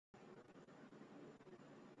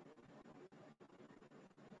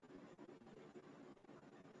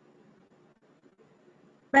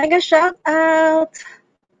Mega shout out!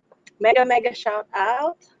 Mega shout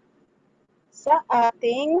out sa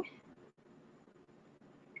ating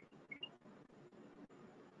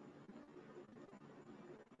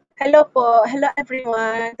hello po. Hello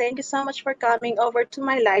everyone. Thank you so much for coming over to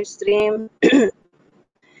my live stream.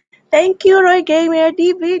 Thank you, Roy Gamer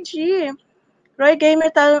DVG. Roy Gamer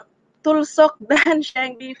Tulsok Dan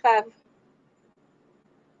Sheng Vfab.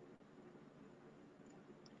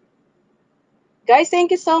 Guys,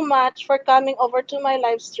 thank you so much for coming over to my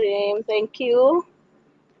live stream. Thank you.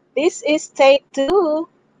 This is take 2.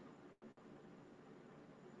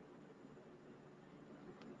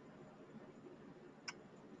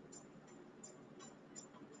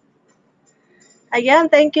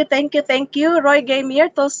 Ayan, thank you. Roy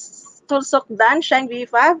Gamer, Tulsok Dan, Sheng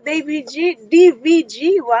Vfab,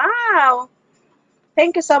 DVG, wow!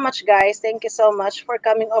 Thank you so much, guys. Thank you so much for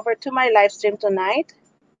coming over to my live stream tonight.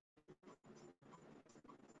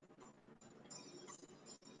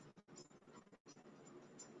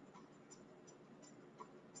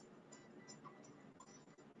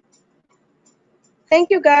 Thank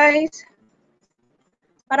you, guys.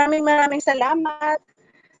 Maraming salamat.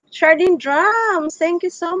 Sharding Drums, thank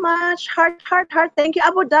you so much. Heart. Thank you,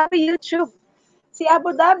 Abu Dhabi YouTube. Si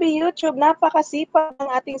Abu Dhabi YouTube, napakasipag ng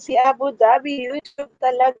ating si Abu Dhabi YouTube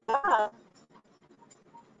talaga.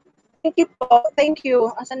 Thank you po. Thank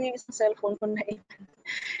you. Asan yung isang cellphone ko na ipan?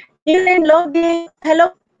 Yun, login.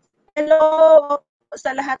 Hello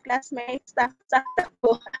sa lahat classmates. Tamsak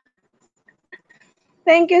ko.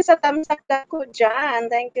 Thank you sa tamsak ko dyan.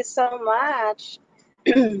 Thank you so much.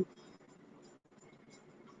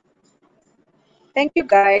 Thank you,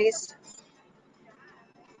 guys.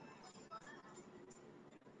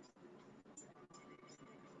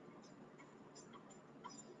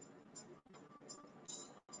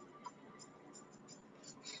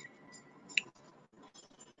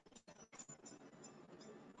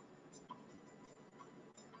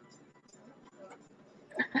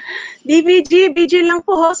 BG lang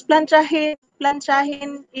po host, planchahin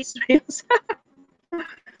Israel.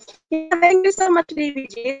 Yeah, thank you so much,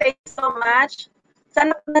 DVG. Thank you so much.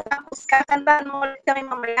 Sana po natapos ka. Kantahan mo ulit kami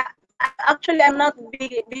mamaya. Actually, I'm not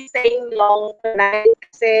be staying long tonight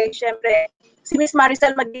kasi syempre, si Miss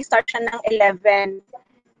Maricel mag-start siya ng 11.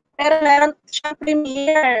 Pero meron siyang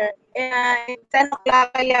premiere. 10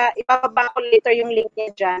 o'clock, kaya ibababa ko later yung link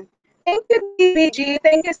niya dyan. Thank you, DVG.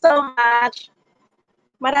 Thank you so much.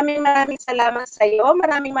 Maraming salamat sa iyo.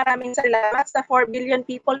 Maraming salamat sa 4 billion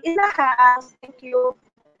people in the house. Thank you.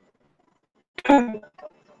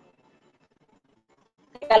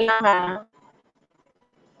 Teka lang ha.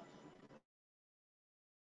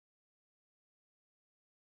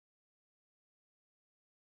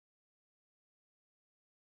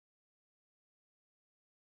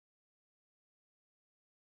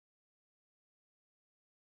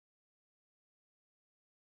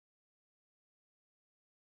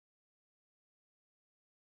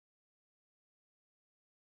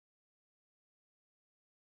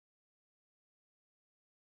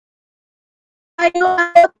 Ayaw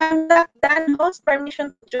tanggap Dan host, permission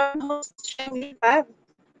to join host Sheng Vfab.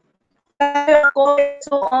 Ako,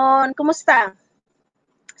 so on. Kumusta?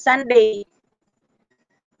 Sunday.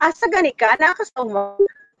 Asa gani ka? Nakakasaw mo?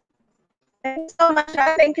 Thank you so much.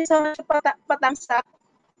 Thank you so much patamsak.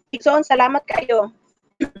 Igsoon, salamat kayo.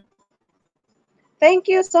 Thank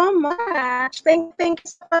you so much. Thank you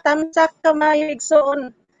sa patamsak kamayo igsoon.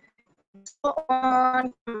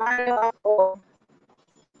 Igsoon, kamayo ako.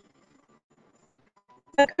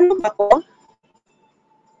 Nag-ano ba ko?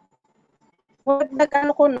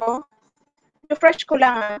 Nag-ano ko, no? Refresh ko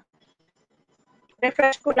lang, ha?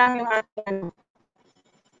 Refresh ko lang yung ating ano.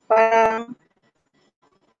 Parang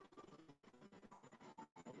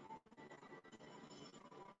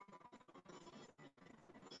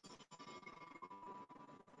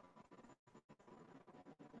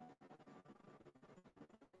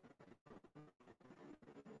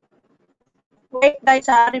wait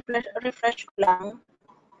guys, ha? Refresh ko lang.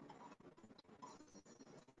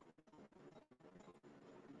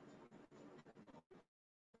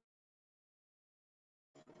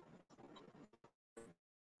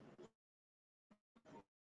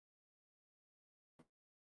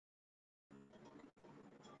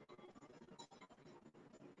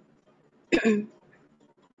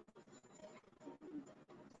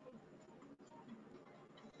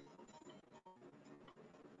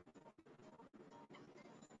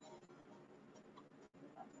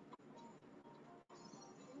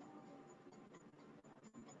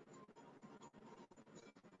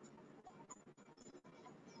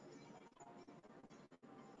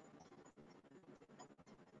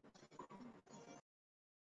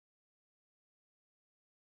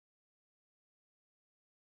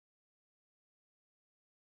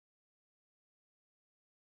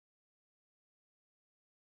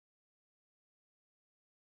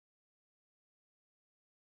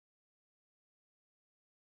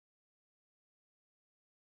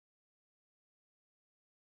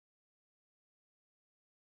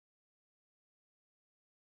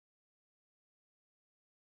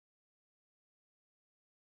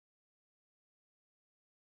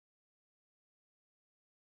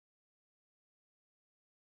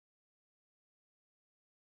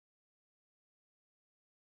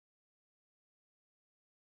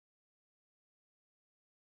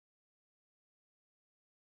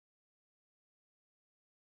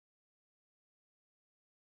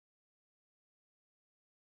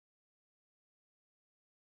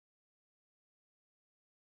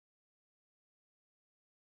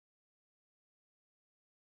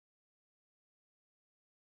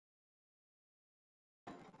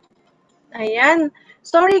 Ayan.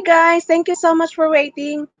 Sorry guys, thank you so much for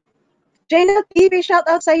waiting. Jaynel TV, shout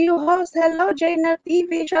out sa you, host. Hello, Jaynel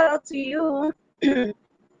TV, shout out to you.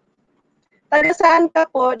 Taga saan ka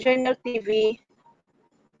po, Jaynel TV?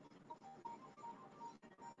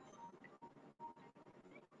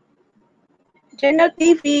 Jaynel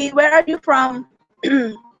TV, where are you from?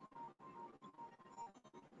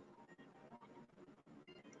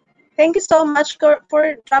 Thank you so much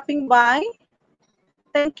for dropping by.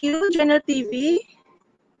 Thank you, Jaynel TV.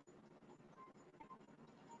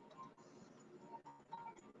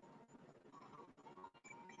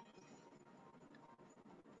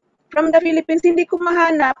 From the Philippines, hindi ko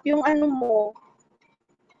mahanap yung ano mo.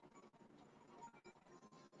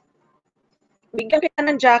 Bigyan kita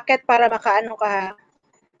ng jacket para makaano ka.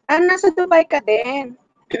 Nasa Dubai ka din.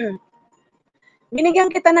 Binigyan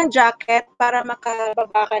kita ng jacket para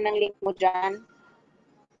makababa ka ng link mo dyan.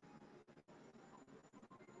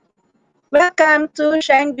 Welcome to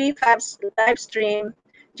Sheng Vfab's live stream.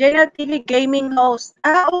 Jaynel TV Gaming host.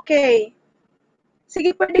 Okay.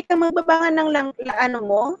 Sige, pwede ka magbabangan ng ano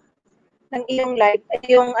mo, ng iyong live,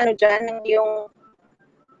 yung ano dyan, ng iyong,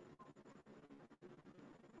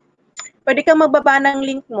 pwede kang magbaba ng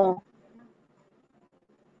link mo.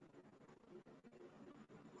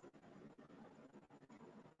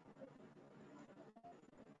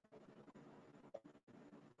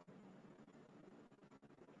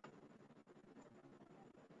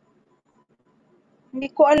 Hindi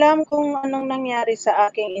ko alam kung anong nangyari sa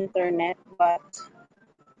aking internet, but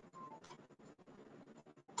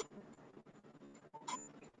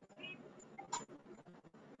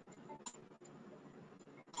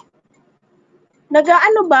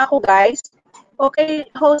nag-aano ba ako, guys? Okay,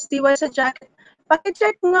 host, DY sa jacket.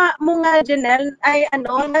 Paki-check nga mo nga, Janelle, ay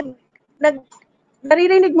ano,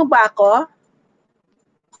 naririnig mo ba ako?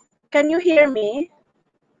 Can you hear me?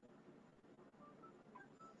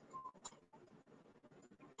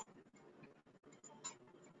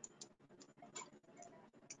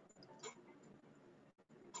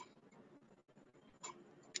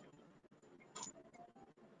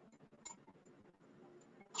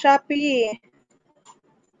 Shopee.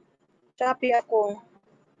 Shopee ako.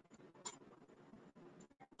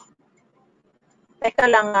 Teka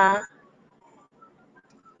lang ha.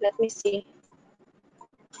 Let me see.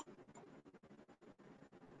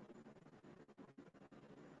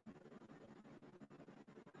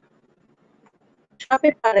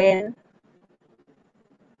 Shopee pa rin.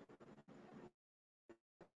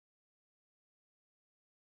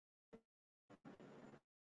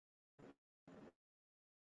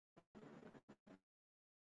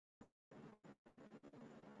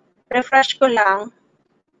 Refresh ko lang.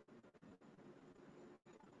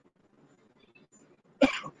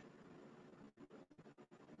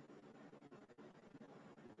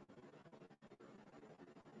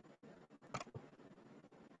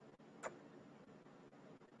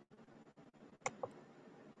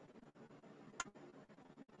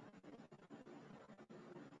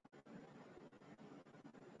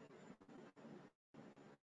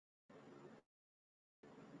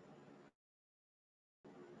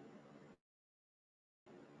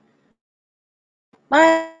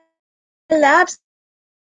 My labs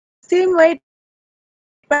team wait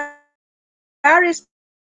Paris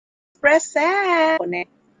present.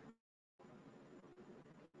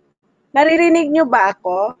 Naririnig nyo ba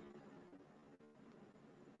ako?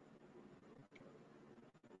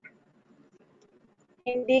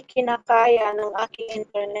 Hindi kinakaya ng aking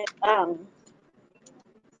internet ang.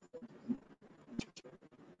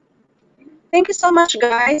 Thank you so much,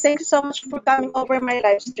 guys. Thank you so much for coming over my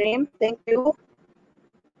live stream. Thank you.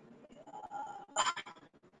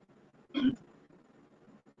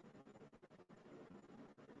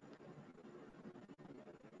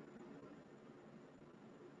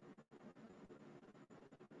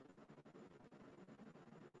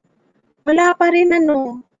 Wala pa rin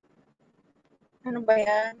ano. Ano ba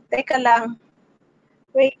yan? Teka lang.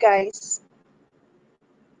 Wait, guys.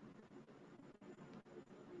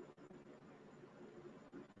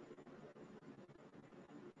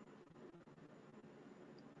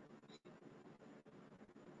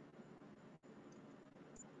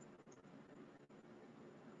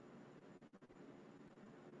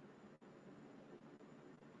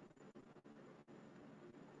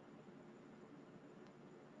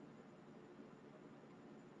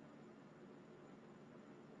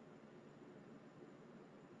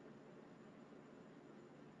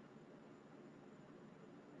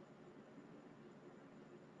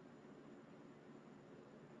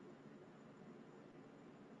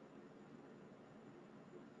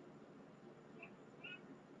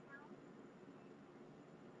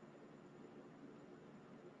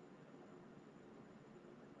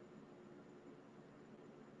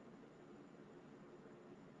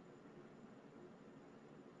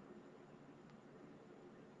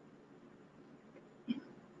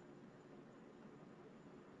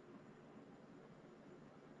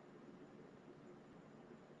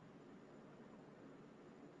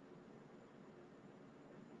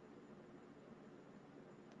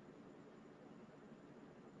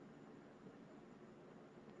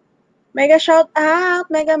 Mega shout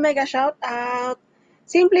out, mega shout out.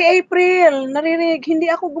 Simply April, naririnig,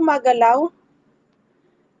 hindi ako gumagalaw.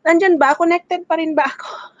 Nandyan ba? Connected pa rin ba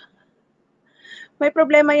ako? May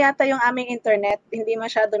problema yata yung aming internet. Hindi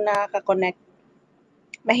masyado nakaka-connect.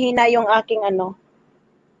 Mahina yung aking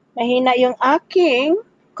mahina yung aking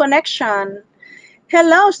connection.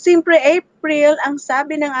 Hello, Simply April, ang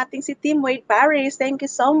sabi ng ating si Team Wade Paris. Thank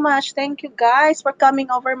you so much. Thank you guys for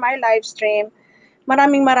coming over my live stream.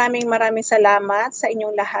 Maraming salamat sa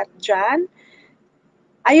inyong lahat dyan.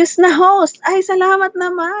 Ayos na host. Ay, salamat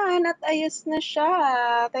naman at ayos na siya.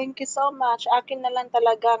 Thank you so much. Akin na lang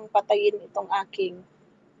talagang patayin itong aking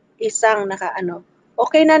isang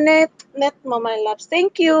Okay na net mo my loves.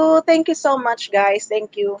 Thank you. Thank you so much guys.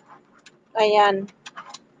 Thank you. Ayan.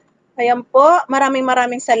 Ayan po.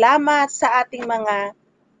 Maraming salamat sa ating mga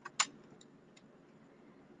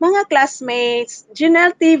classmates.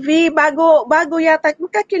 Janelle TV, bago yata.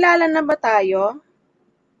 Magkakilala na ba tayo?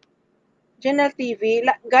 Janelle TV.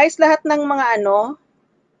 Guys, lahat ng mga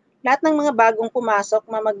bagong pumasok,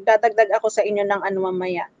 magdadagdag ako sa inyo ng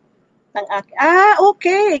mamaya. Ng akin.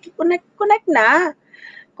 Okay. Connect na.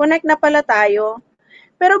 Connect na pala tayo.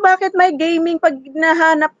 Pero bakit may gaming pag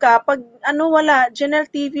nahanap ka? Pag wala, Janelle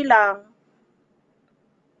TV lang.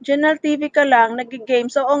 Janelle TV ka lang,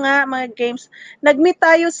 nag-games. Oo nga, mga games. Nag-meet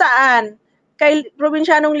tayo saan? Kay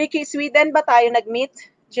Provincianong Liki, Sweden ba tayo nag-meet?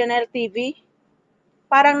 Janelle TV?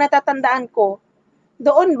 Parang natatandaan ko.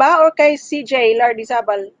 Doon ba or kay CJ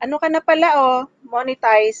Lardizabal? Ano ka na pala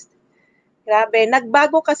monetized. Grabe,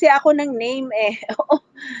 nagbago kasi ako ng name eh.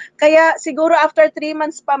 Kaya siguro after 3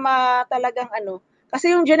 months pa talagang Kasi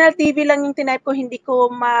yung Janelle TV lang yung tinype ko, hindi ko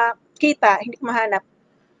makita, hindi ko mahanap.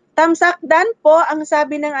 Tamsak Dan po ang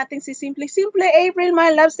sabi ng ating si Simply April,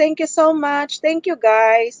 my loves. Thank you so much. Thank you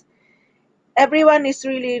guys. Everyone is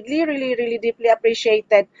really deeply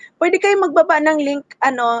appreciated. Pwede kayong magbaba ng link,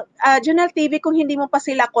 Janelle TV, kung hindi mo pa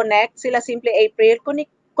sila connect, sila Simply April,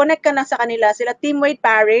 connect ka na sa kanila, sila Team Wade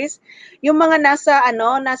Paris, yung mga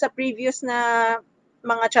nasa previous na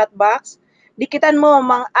mga chat box, dikitan mo,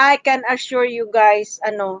 I can assure you guys,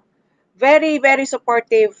 very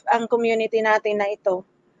supportive ang community natin na ito.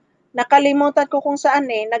 Nakalimutan ko kung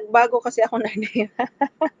saan nagbago kasi ako na name.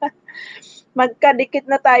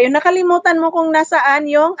 Magkadikit na tayo. Nakalimutan mo kung nasaan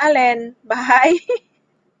yung alin? Bahay?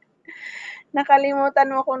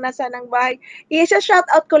 Nakalimutan mo kung nasaan ang bahay.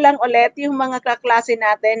 I-shoutout ko lang ulit yung mga kaklase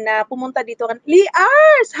natin na pumunta dito.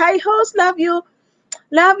 Liars! Hi host! Love you!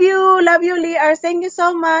 Love you, Liars! Thank you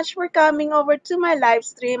so much for coming over to my live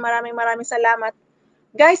stream. Maraming salamat.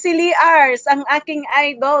 Guys, si Liars, ang aking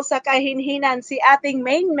idol sa kahinhinan, si ating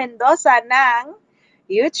Main Mendoza ng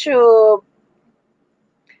YouTube.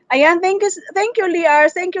 Ayan, thank you,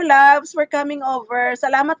 Liars. Thank you, loves, for coming over.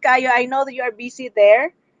 Salamat kayo. I know that you are busy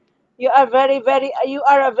there. You are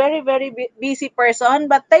a very busy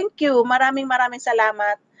person, but thank you. Maraming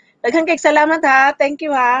salamat. Daghang kay salamat ha. Thank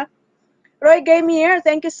you ha. Roy Game here,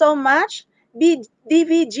 thank you so much.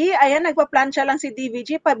 DVG, ayan, nagpa-plancha lang si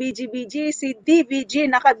DVG, pa-BGBG, si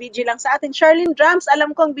DVG, naka-BG lang sa atin. Charlene Drums,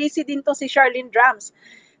 alam kong busy din to si Charlene Drums.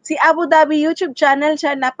 Si Abu Dhabi YouTube channel,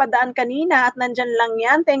 siya napadaan kanina at nandyan lang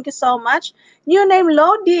yan. Thank you so much. New name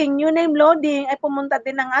loading, ay pumunta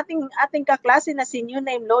din ng ating kaklase na si New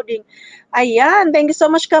name loading. Ayan, thank you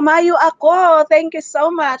so much. Kamayo ako, thank you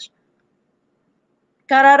so much.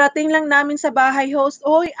 Kararating lang namin sa bahay host.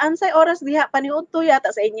 Oy, ansay oras diha paniud to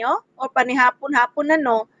yata sa inyo o panihapon-hapon na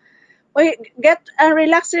no. Oy, get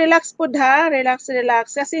relax pud ha. Relax.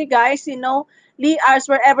 Kasi guys,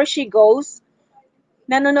 Liars wherever she goes,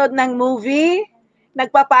 nanonood ng movie,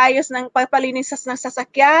 nagpapaayos ng papalinis ng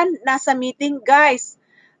sasakyan, nasa meeting, guys.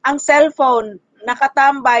 Ang cellphone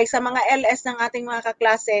nakatambay sa mga LS ng ating mga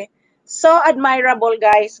kaklase. So admirable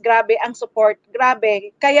guys. Grabe ang support.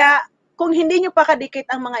 Grabe. Kaya kung hindi nyo pa kadikit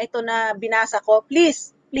ang mga ito na binasa ko,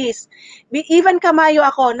 please. Even kamayo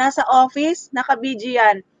ako, nasa office, naka-BG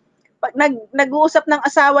yan. Pag nag-uusap ng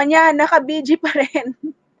asawa niya, naka-BG pa rin.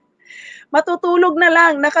 Matutulog na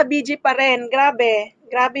lang, naka-BG pa rin.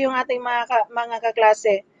 Grabe yung ating mga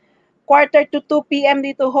kaklase. 1:45 p.m.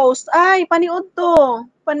 dito host. Ay, paniud to.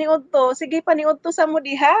 Sige, paniud to sa mo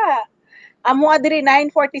diha. Amo adiri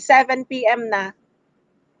 9:47 p.m. na.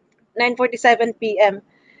 9:47 p.m.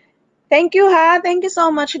 Thank you ha. Thank you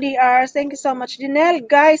so much, DRs. Thank you so much, Janelle.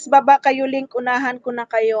 Guys, baba kayo link. Unahan ko na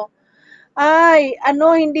kayo. Ay,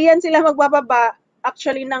 hindi yan sila magbababa.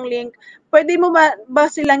 Actually, ng link. Pwede mo ba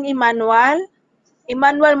silang i-manual?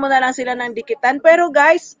 I-manual mo na lang sila ng dikitan. Pero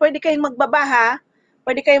guys, pwede kayong magbaba ha.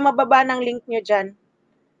 Pwede kayong mababa ng link nyo dyan.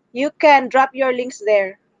 You can drop your links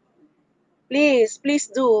there. Please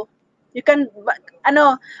do. You can,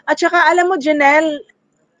 at saka alam mo, Janelle,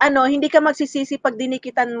 hindi ka magsisisi pag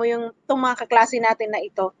dinikitan mo yung itong mga kaklase natin na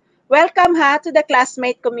ito. Welcome ha to the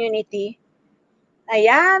classmate community.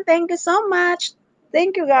 Ayan, thank you so much.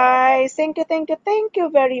 Thank you guys. Thank you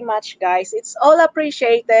very much guys. It's all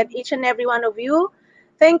appreciated, each and every one of you.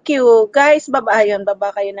 Thank you. Guys, baba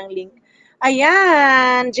kayo ng link.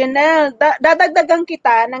 Ayan, Janelle, dadagdagan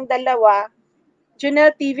kita ng dalawa.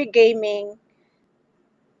 Janelle TV Gaming.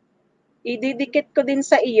 Ididikit ko din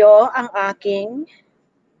sa iyo ang aking.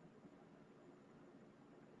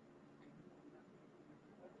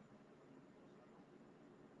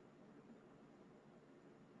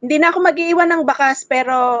 Hindi na ako mag-iiwan ng bakas,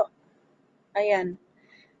 pero ayan.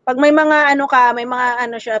 Pag may mga may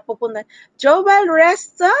mga siya pupunta. Joel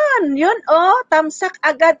Reston! Yun, tamsak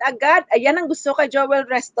agad-agad. Ayan ang gusto kay Joel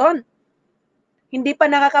Reston. Hindi pa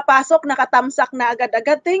nakakapasok, nakatamsak na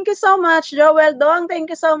agad-agad. Thank you so much, Joel Dong. Thank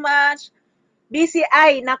you so much.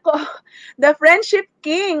 BCI, nako. The Friendship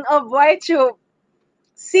King of YTube.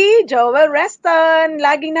 Si Joel Reston.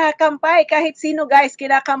 Laging nakakampay. Kahit sino guys,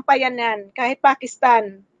 kinakampayan yan. Kahit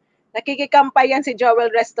Pakistan. Nakikikampayan si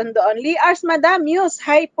Joel Reston doon. Lee Ars, Madam, Muse.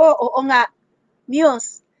 Hi po. Oo nga.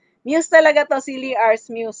 Muse. Muse talaga to si Lee Ars,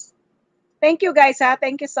 Muse. Thank you guys ha.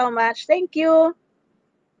 Thank you so much. Thank you.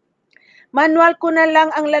 Manual ko na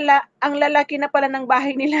lang ang lalaki na pala ng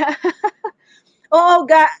bahay nila. Oo,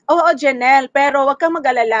 Janelle. Pero wag kang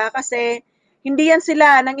mag-alala kasi hindi yan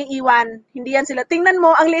sila nangiiwan. Hindi yan sila. Tingnan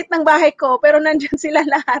mo, ang liit ng bahay ko pero nandiyan sila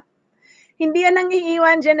lahat. Hindi yan ang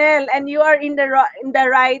iiwan, Janelle, and you are in the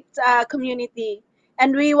right community.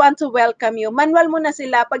 And we want to welcome you. Manual mo na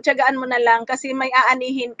sila, pagtiyagaan mo na lang kasi may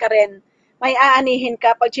aanihin ka rin. May aanihin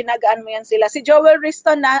ka pag tinagaan mo yan sila. Si Joel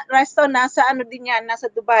Reston, nasa din yan, nasa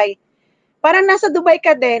Dubai. Parang nasa Dubai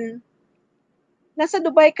ka din. Nasa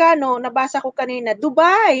Dubai ka, no? Nabasa ko kanina.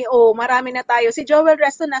 Dubai! Marami na tayo. Si Joel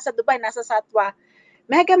Reston nasa Dubai, nasa Satwa.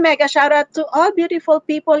 Mega shout out to all beautiful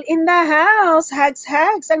people in the house. Hugs.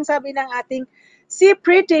 Ang sabi ng ating si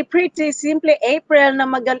pretty, simply April na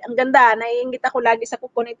ang ganda. Naiingit ako lagi sa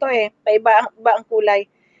kuko nito eh. Paiba ang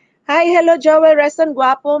kulay. Hi, hello Joel Reston,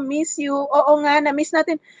 guwapo, miss you. Oo nga, na-miss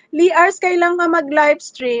natin. Lee Ars, kailan ka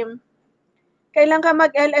mag-livestream? Kailan ka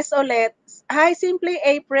mag-LS ulit? Hi, simply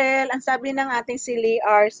April. Ang sabi ng ating si Lee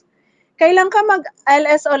Ars. Kailan ka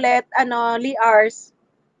mag-LS ulit, Lee Ars?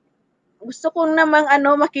 Gusto ko namang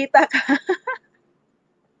makita ka.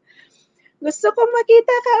 Gusto ko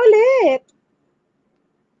makita ka ulit.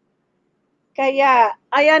 Kaya,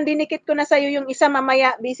 ayan, dinikit ko na sa'yo yung isa.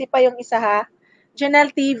 Mamaya, busy pa yung isa ha.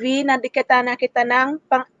 Janelle TV, nadikita na kita ng,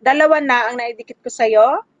 dalawa na ang naidikit ko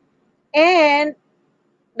sa'yo. And,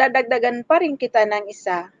 dadagdagan pa rin kita ng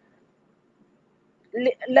isa.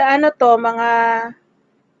 Mga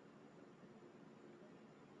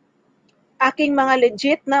aking mga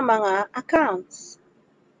legit na mga accounts.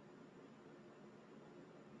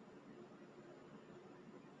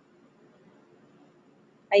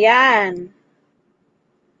 Ayan.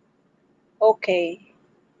 Okay.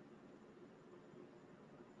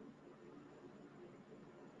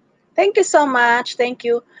 Thank you so much. Thank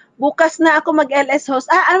you. Bukas na ako mag-LS host.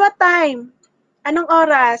 What time? Anong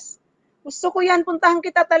oras? Gusto ko yan. Puntahan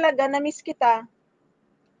kita talaga. Na-miss kita.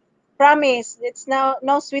 Promise. It's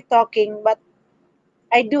no sweet talking. But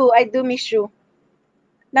I do miss you.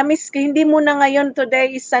 Na-miss ko. Hindi muna ngayon.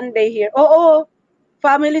 Today is Sunday here. Oo.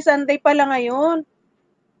 Family Sunday pala ngayon.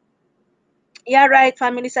 Yeah, right.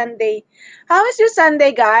 Family Sunday. How is your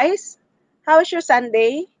Sunday, guys? How is your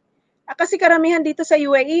Sunday? Kasi karamihan dito sa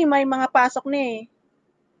UAE, may mga pasok na eh.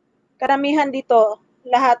 Karamihan dito,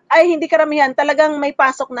 lahat. Ay, hindi karamihan. Talagang may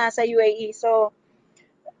pasok na sa UAE. So,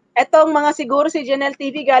 etong mga siguro si Janelle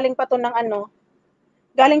TV, galing pa to ng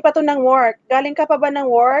Galing pa to ng work. Galing ka pa ba ng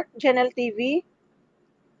work, Janelle TV?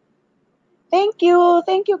 Thank you.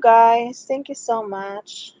 Thank you, guys. Thank you so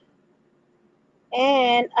much.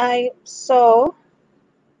 And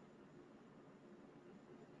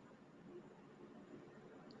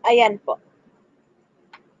ayan po.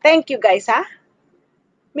 Thank you, guys, ha?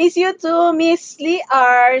 Miss you too, Miss Lee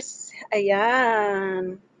Ars.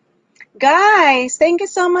 Ayan. Guys, thank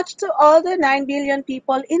you so much to all the 9 billion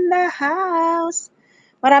people in the house.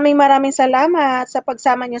 Maraming salamat sa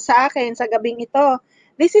pagsama nyo sa akin sa gabing ito.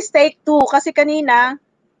 This is take 2 kasi kanina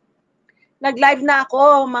nag-live na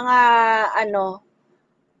ako mga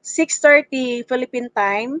 6:30 Philippine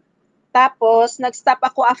time. Tapos nag-stop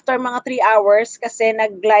ako after mga 3 hours kasi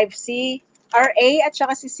nag-live si RA at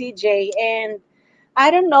saka si CJ. And I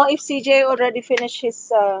don't know if CJ already finished his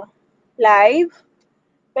live.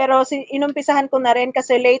 Pero inumpisahan ko na rin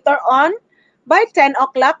kasi later on, By 10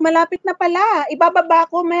 o'clock, malapit na pala. Ibababa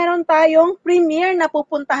ko, meron tayong premiere na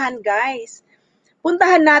pupuntahan, guys.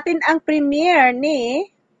 Puntahan natin ang premiere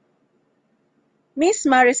ni Miss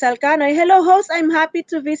Maricel Canoy. Hello, host. I'm happy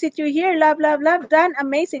to visit you here. Love, love, love. Dan,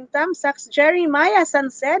 amazing. Thumbs Jeremiah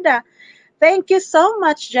Sanceda. Thank you so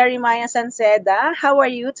much, Jeremiah Sanceda. How are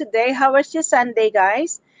you today? How was your Sunday,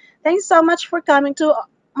 guys? Thanks so much for coming to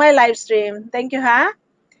my live stream. Thank you, ha?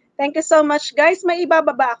 Thank you so much, guys. May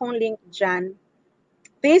ibababa akong link dyan.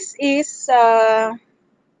 This is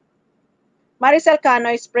Maricel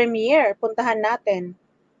Canoy's premiere. Puntahan natin.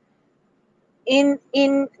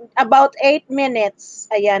 In about 8 minutes.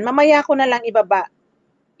 Ayan, mamaya ko na lang ibaba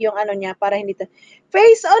yung ano niya para hindi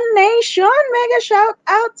Face on Nation, mega shout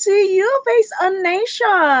out to you, Face on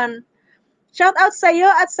Nation. Shout out sa iyo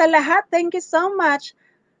at sa lahat. Thank you so much.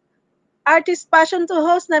 Artist Passion to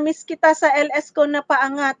host, na miss kita sa LS ko na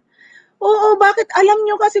paangat. Oo, bakit? Alam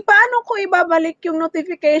nyo kasi paano ko ibabalik yung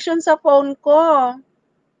notification sa phone ko?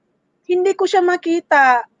 Hindi ko siya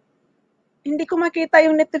makita. Hindi ko makita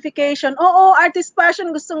yung notification. Oo, Artist Passion,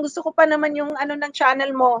 gustong-gusto ko pa naman yung ano ng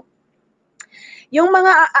channel mo. Yung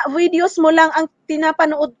mga videos mo lang ang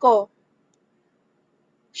tinapanood ko.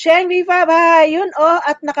 Sheng Vfab, yun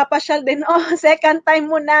at nakapasyal din. Second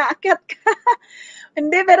time mo na, akyat ka.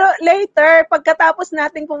 Hindi, pero later, pagkatapos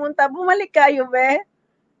nating pumunta, bumalik kayo, be.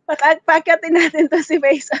 Pakyatin natin to si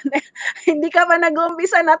Faison. Hindi ka pa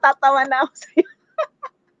nag-umpisa, natatawa na ako sa'yo.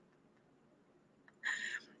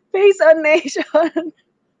 Faison Nation.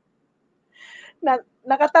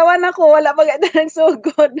 Nakatawan ako, wala pa ganda ng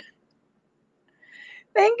sugod.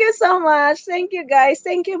 Thank you so much. Thank you, guys.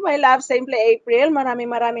 Thank you, my love, Simple April.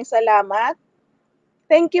 Maraming salamat.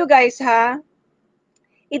 Thank you, guys, ha.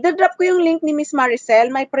 Idadrop ko yung link ni Miss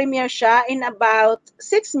Maricel. May premiere siya in about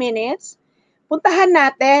 6 minutes. Puntahan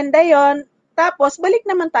natin. Dayon. Tapos, balik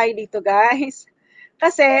naman tayo dito, guys.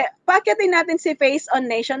 Kasi, paakyatin natin si Face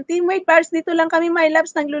on Nation. Team Wait Bars, dito lang kami, my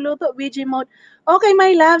loves, nagluluto, VG mode. Okay,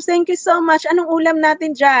 my loves, thank you so much. Anong ulam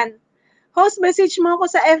natin dyan? Host, message mo ako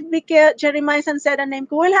sa FB kay Jeremiah Sanceda name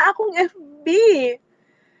ko. Wala akong FB.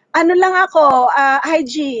 Ano lang ako,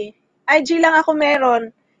 IG. IG lang ako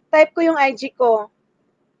meron. Type ko yung IG ko.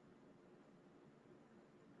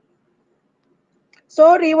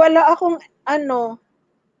 Sorry, wala akong ano.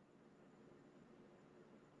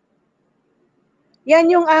 Yan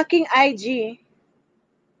yung aking IG.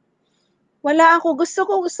 Wala ako. Gusto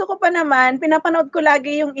ko pa naman. Pinapanood ko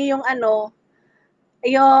lagi yung iyong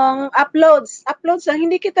yung uploads. Uploads lang.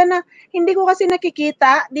 Hindi ko kasi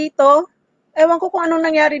nakikita dito. Ewan ko kung anong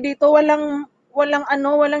nangyari dito. Walang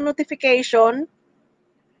notification.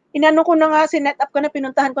 Inano ko na nga, sinet up ko na,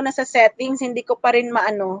 pinuntahan ko na sa settings. Hindi ko pa rin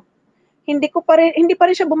hindi pa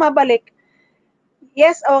rin siya bumabalik.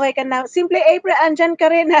 Yes, okay ka na. Simple April, andyan ka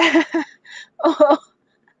rin, ha? Oo.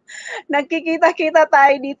 Nagkikita-kita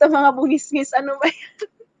tayo dito, mga bungis-ngis. Ano ba yan?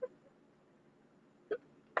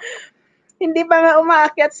 Hindi pa nga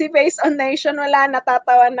umaakyat si Face on Nation. Wala,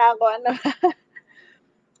 natatawa na ako. Ano?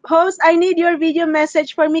 Host, I need your video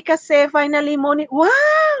message for me kasi finally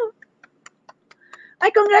Wow! Ay,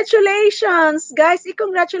 congratulations! Guys,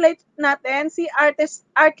 i-congratulate natin si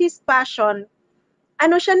Artist Passion.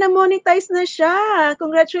 Ano siya, na-monetize na siya.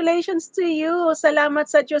 Congratulations to you. Salamat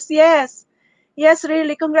sa Diyos. Yes. Yes,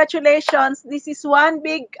 really, congratulations. This is one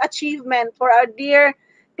big achievement for our dear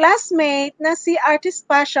classmate na si Artist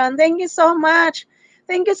Passion. Thank you so much.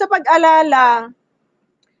 Thank you sa pag-alala.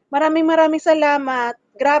 Maraming salamat.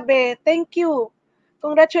 Grabe, thank you.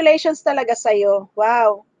 Congratulations talaga sa'yo.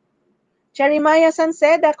 Wow. Jeremiah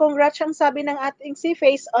Sanceda, congrats ang sabi ng ating si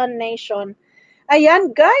Face on Nation.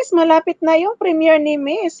 Ayan guys, malapit na yung premiere ni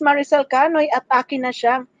Miss Maricel Canoy at akin na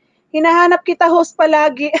siya. Hinahanap kita host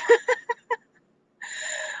palagi.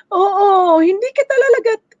 Oo, hindi kita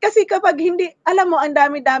talaga, kasi kapag hindi, alam mo, ang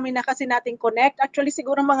dami-dami na kasi nating connect. Actually,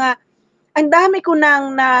 siguro ang dami ko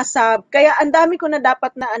nang na-sub, kaya ang dami ko na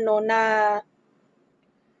dapat na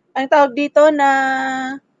ang tawag dito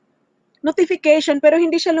na notification, pero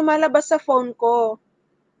hindi siya lumalabas sa phone ko.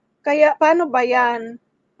 Kaya, paano ba yan?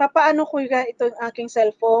 Papaano ko ito yung aking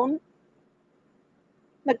cellphone?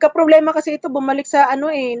 Nagka-problema kasi ito, bumalik sa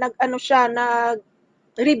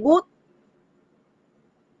nag-reboot.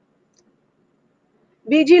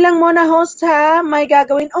 BG lang muna host ha, may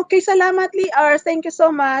gagawin. Okay, salamat Liars, thank you so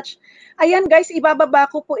much. Ayan guys, ibababa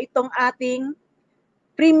ko po itong ating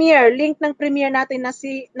premiere, link ng premiere natin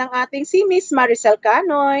ng ating si Miss Maricel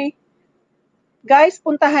Canoy. Guys,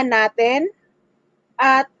 puntahan natin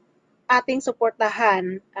at ating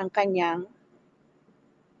suportahan ang kanyang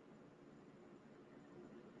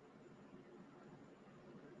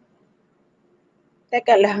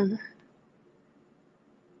teka lang.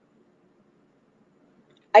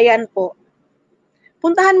 Ayan po.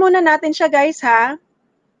 Puntahan muna natin siya guys ha.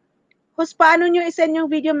 Host, paano nyo isend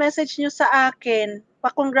yung video message nyo sa akin?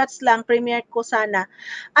 Pa-congrats lang, premiere ko sana.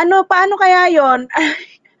 Ano, paano kaya yon?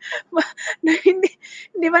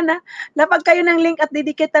 hindi ba na? Lapag kayo ng link at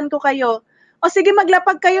didikitan ko kayo. O sige,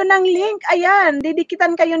 maglapag kayo ng link. Ayan,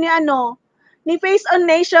 didikitan kayo ni ano? Ni Face on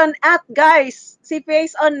Nation at guys, si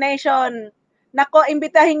Face on Nation. Nako,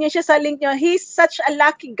 imbitahin niyo siya sa link nyo. He's such a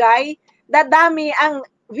lucky guy. Dadami ang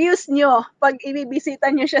views nyo pag ibibisita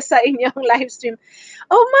nyo siya sa inyong live stream.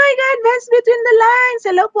 Oh my God, Vance Between the Lines.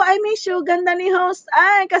 Hello po, I miss you. Ganda ni host.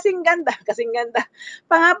 Ay, kasing ganda, kasing ganda.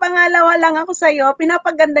 Pangalawa lang ako sa'yo.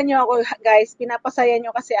 Pinapaganda nyo ako, guys. Pinapasaya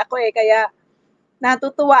nyo kasi ako eh. Kaya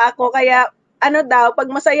natutuwa ako. Kaya ano daw, pag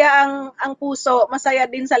masaya ang puso, masaya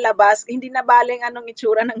din sa labas. Hindi na baling anong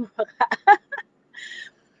itsura ng mukha.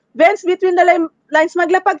 Vance Between the Lines,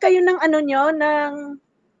 maglapag kayo ng ano nyo, ng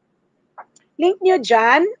link nyo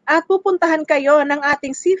dyan at pupuntahan kayo ng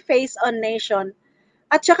ating Si Face on Nation.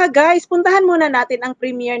 At saka guys, puntahan muna natin ang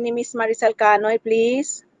premiere ni Miss Maricel Canoy,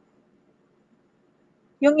 please.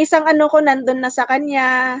 Yung isang ano ko nandun na sa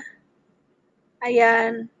kanya.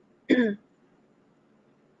 Ayan.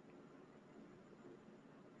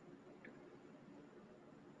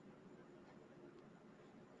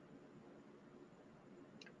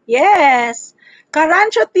 Yes.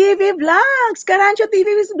 Karancho TV Vlogs. Karancho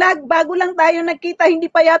TV Vlog. Bago lang tayo nagkita.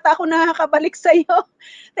 Hindi pa yata ako nakakabalik sa iyo.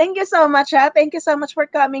 Thank you so much ha. Thank you so much for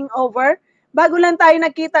coming over. Bago lang tayo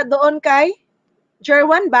nagkita doon kay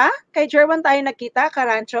Jerwan ba? Kay Jerwan tayo nagkita.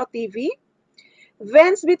 Karancho TV.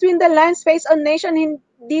 Vents Between the Lines, Face on Nation.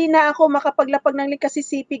 Hindi na ako makapaglapag ng link kasi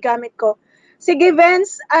CP gamit ko. Sige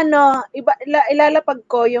Vents, ano, ilalapag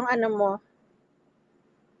ko yung ano mo.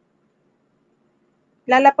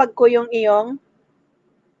 Lalapag ko yung iyong.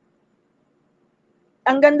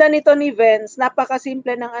 Ang ganda nito ni Vance,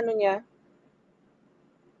 napakasimple ng ano niya,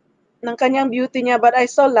 ng kanyang beauty niya, but I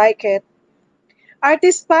so like it.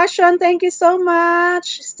 Artist Passion, thank you so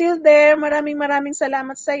much. Still there, maraming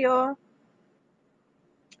salamat sa iyo.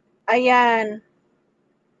 Ayan.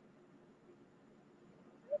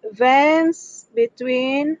 Vance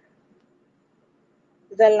Between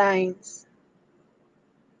the Lines.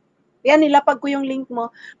 Yan, nilapag ko yung link mo.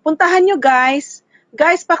 Puntahan nyo guys.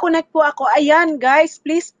 Guys, pa-connect po ako. Ayan guys,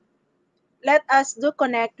 please let us do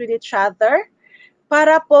connect with each other.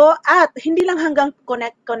 Para po, at hindi lang hanggang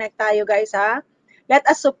connect tayo guys ha. Let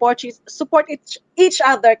us support each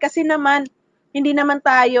other kasi naman, hindi naman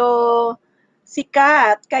tayo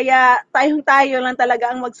sikat. Kaya tayo lang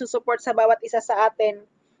talaga ang magsusupport sa bawat isa sa atin.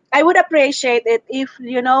 I would appreciate it if,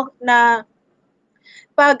 you know, na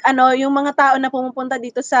pag ano, yung mga tao na pumupunta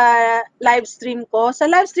dito sa live stream ko, sa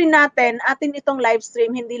live stream natin, atin itong live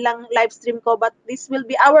stream, hindi lang live stream ko, but this will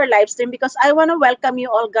be our live stream because I want to welcome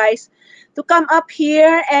you all guys to come up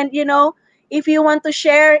here and, you know, if you want to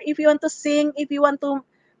share, if you want to sing, if you want to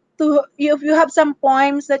if you have some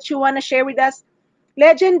poems that you want to share with us,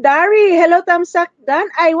 Legendary, hello Tamsak Dan,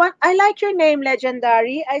 I like your name,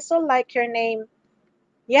 Legendary, I so like your name.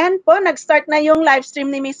 Yan po, nag-start na yung live stream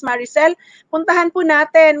ni Miss Maricel. Puntahan po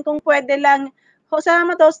natin kung pwede lang.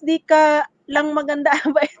 Salamat host, di ka lang maganda.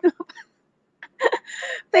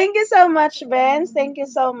 Thank you so much, Benz. Thank you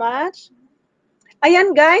so much.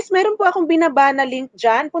 Ayan guys, meron po akong binaba na link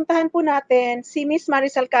dyan. Puntahan po natin si Miss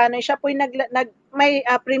Maricel Canoy. Siya po yung may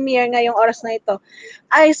premiere ngayong oras na ito.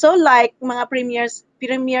 I so like mga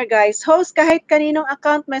premiere guys. Host, kahit kaninong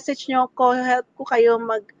account message nyo ko, help ko kayo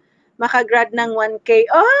makagrad ng 1K.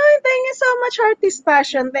 Oh, thank you so much, Artist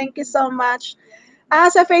Passion. Thank you so much.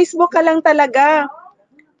 Sa Facebook ka lang talaga.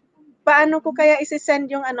 Paano ko kaya isi-send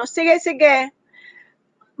yung ano? Sige.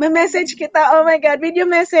 May message kita. Oh my God, video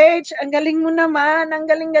message. Ang galing mo naman. Ang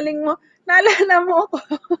galing mo. Naalala mo ako.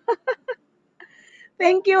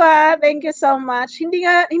 Thank you Thank you so much. Hindi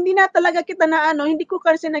na talaga kita na ano, hindi ko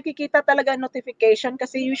kasi nakikita talaga notification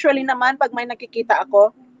kasi usually naman pag may nakikita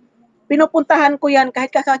ako, pinupuntahan ko yan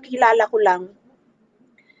kahit kakakilala ko lang.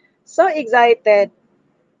 So excited.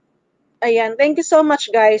 Ayan, thank you so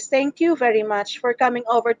much guys. Thank you very much for coming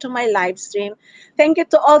over to my live stream. Thank you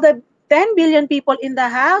to all the 10 billion people in the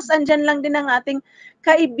house. Andyan lang din ang ating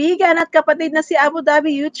kaibigan at kapatid na si Abu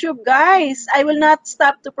Dhabi YouTube guys. I will not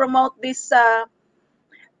stop to promote this.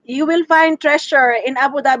 You will find treasure in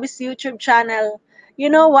Abu Dhabi's YouTube channel.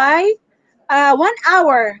 You know why? 1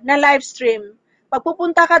 hour na live stream. Pag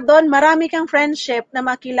pupunta ka doon, marami kang friendship na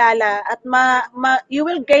makilala at you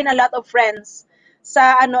will gain a lot of friends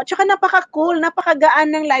sa ano. Tsaka napaka-cool,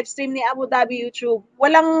 napakagaan ng live stream ni Abu Dhabi YouTube.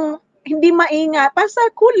 Hindi maingat, basta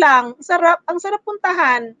cool lang. Ang sarap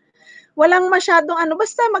puntahan. Walang masyadong ano,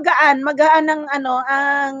 basta magaan ang ano,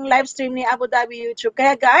 ang live stream ni Abu Dhabi YouTube.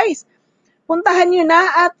 Kaya guys, puntahan niyo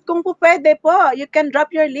na at kung po pwede po, you can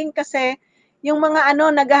drop your link kasi yung mga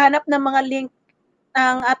ano, naghahanap ng mga link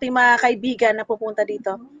ang ating mga kaibigan na pupunta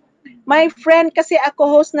dito. My friend kasi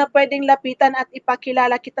ako host na pwedeng lapitan at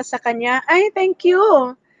ipakilala kita sa kanya. Ay, thank you.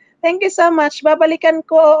 Thank you so much. Babalikan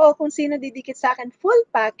ko kung sino didikit sa akin. Full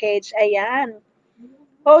package. Ayan.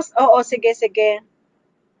 Host, oo, sige, sige.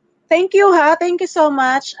 Thank you ha. Thank you so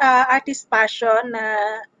much, Artist Passion, na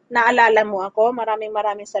naalala mo ako.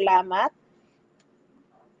 Maraming salamat.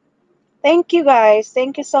 Thank you guys.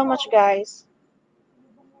 Thank you so much guys.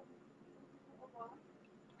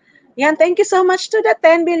 Yan, thank you so much to the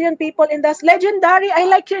 10 billion people in the Legendary. I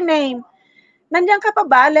like your name. Nandiyan ka pa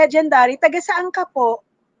ba, Legendary? Taga saan ka po?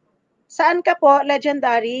 Saan ka po,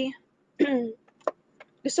 Legendary?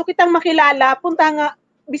 Gusto kitang makilala. Punta nga,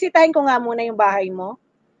 bisitahin ko nga muna yung bahay mo.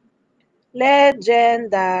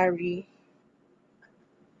 Legendary.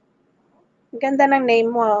 Ganda ng name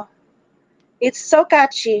mo. It's so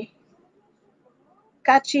catchy.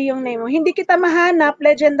 Catchy yung name mo. Hindi kita mahanap,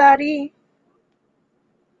 Legendary.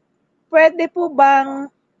 Pwede po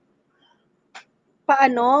bang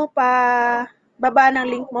baba ng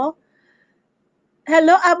link mo?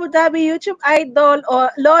 Hello, Abu Dhabi YouTube Idol.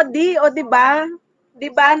 O, Lodi, o di ba?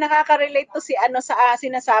 Di ba nakaka-relate to si ano sa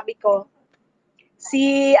sinasabi ko?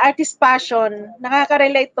 Si Artist Passion,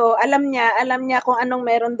 nakaka-relate to. Alam niya kung anong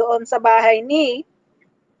meron doon sa bahay ni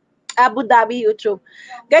Abu Dhabi YouTube.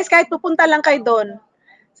 Guys, kahit pupunta lang kayo doon,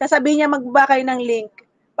 sasabihin niya magbaba kayo ng link.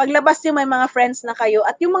 Paglabas niyo may mga friends na kayo.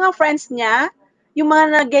 At yung mga friends niya, yung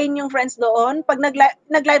mga nag-gain yung friends doon, pag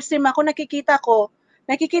nag-livestream ako, nakikita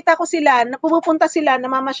ko sila, pupunta sila,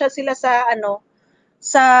 namamasyal sila sa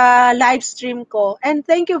sa live stream ko. And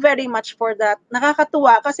thank you very much for that.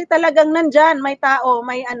 Nakakatuwa kasi talagang nandyan, may tao,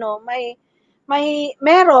 meron.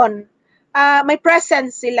 May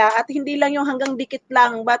presence sila at hindi lang yung hanggang dikit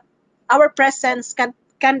lang, but our presence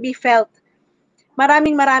can be felt.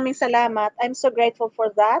 Maraming salamat. I'm so grateful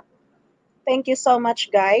for that. Thank you so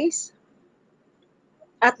much, guys.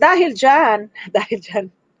 At dahil dyan,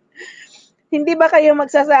 hindi ba kayo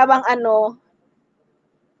magsasabang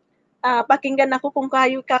pakinggan ako kung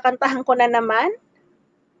kayo kakantahan ko na naman?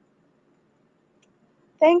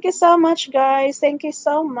 Thank you so much, guys. Thank you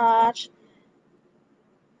so much.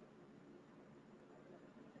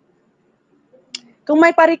 Kung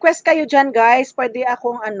may pa-request kayo dyan, guys, pwede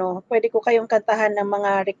ko kayong kantahan ng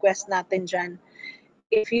mga request natin dyan.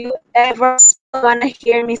 If you ever wanna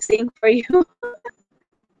hear me sing for you.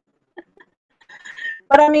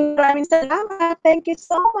 Maraming salamat. Thank you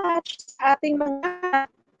so much sa ating mga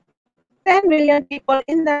 10 million people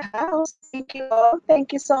in the house. Thank you all.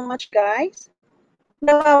 Thank you so much, guys.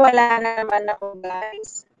 Nawawala na naman ako,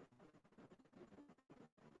 guys.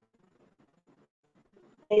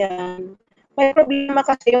 Ayan. May problema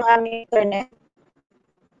kasi yung aming internet.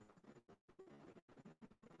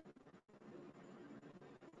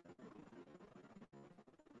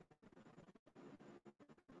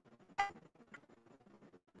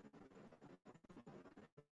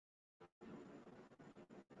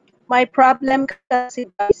 May problem kasi,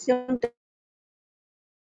 guys, yung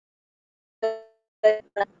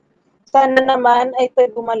sana naman ay ito'y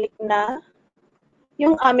bumalik na.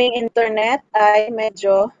 Yung aming internet ay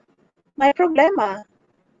medyo may problema.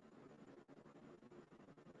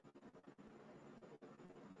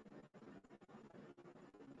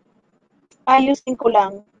 Ayusin ko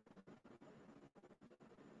lang.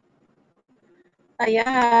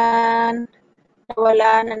 Ayan.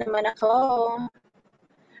 Nawala na naman ako.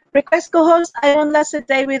 Request co-host, I won't last a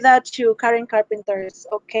day without you, Karen Carpenters.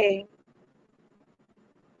 Okay.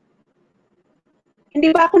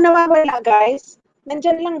 Hindi ba ako nawawala, guys?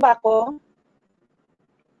 Nandyan lang ba ako?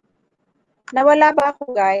 Nawala ba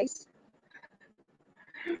ako, guys?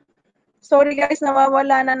 Sorry, guys.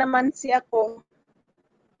 Nawawala na naman si ako.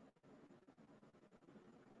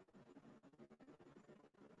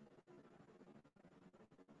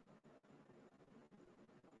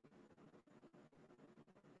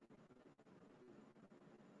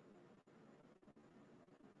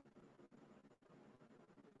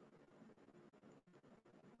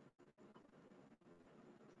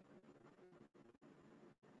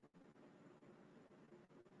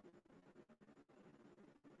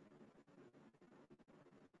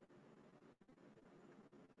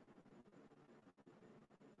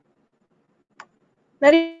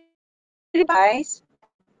 Narinig, guys?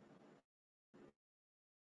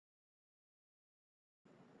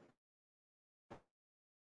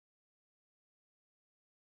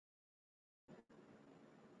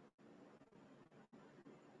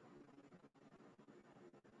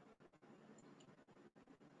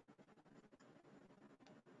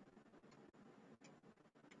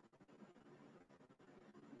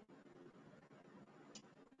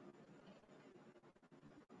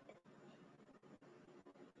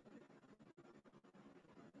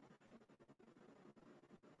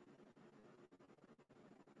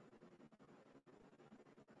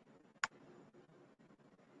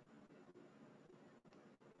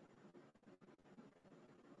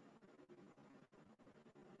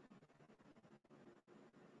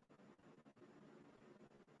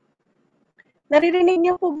 Naririnig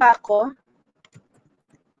niyo po ba ako?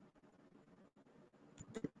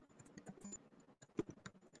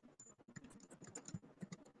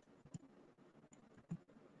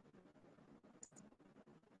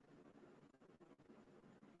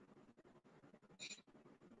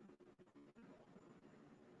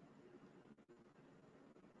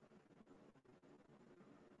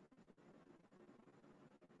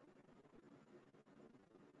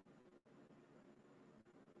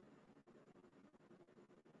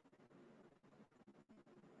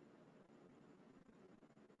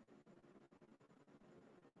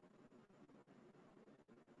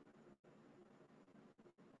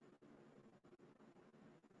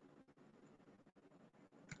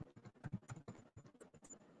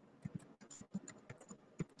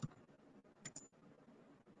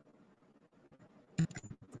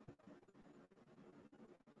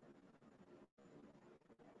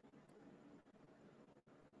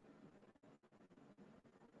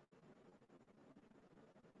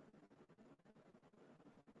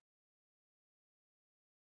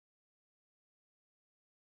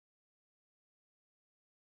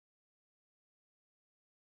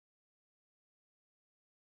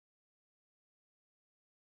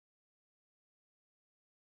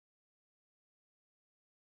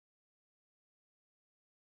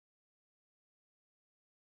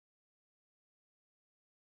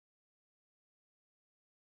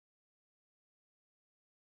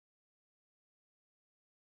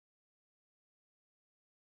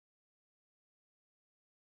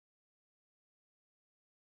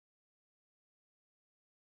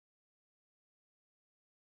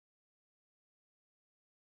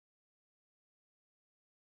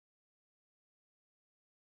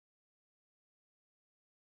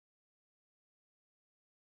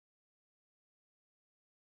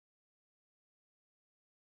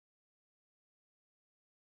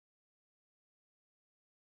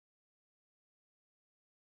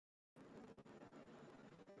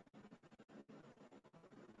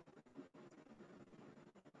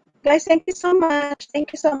 Guys, thank you so much.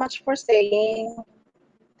 Thank you so much for staying.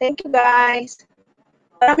 Thank you, guys.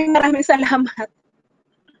 Maraming salamat.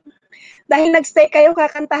 Dahil nagstay kayo,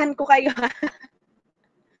 kakantahan ko kayo.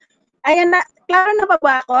 Ayan na. Klaro na ba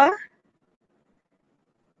ako?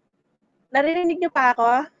 Naririnig niyo pa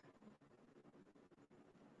ako?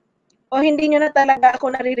 O hindi niyo na talaga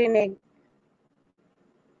ako naririnig?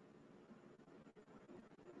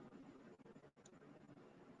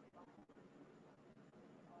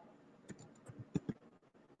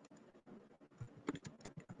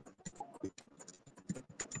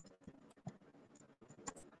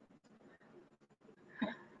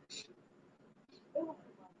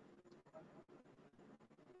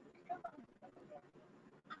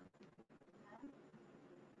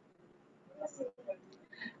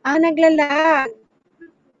 Naglalag.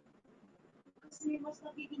 Kasi mas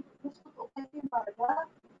nagiging gusto ko kayo yung baga.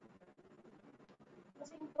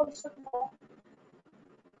 Kasi yung pag-isip mo,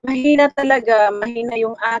 mahina talaga. Mahina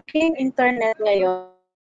yung aking internet ngayon.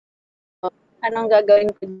 Anong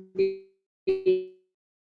gagawin ko dito?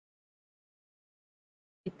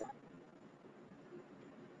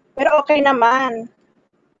 Pero okay naman.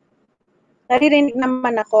 Naririnig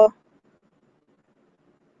naman ako.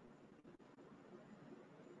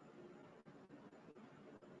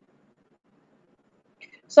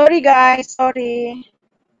 Sorry guys, sorry.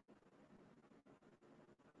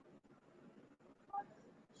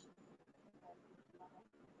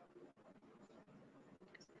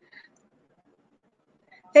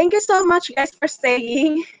 Thank you so much guys for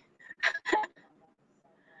staying.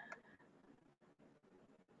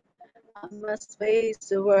 I must face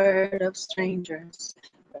the word of strangers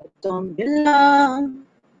that don't belong.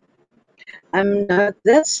 I'm not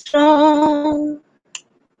that strong.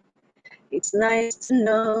 It's nice to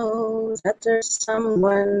know that there's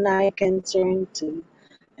someone I can turn to.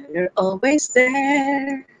 And you're always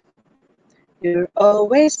there. You're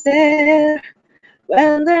always there.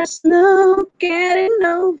 When there's no getting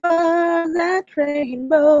over that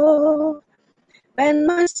rainbow. When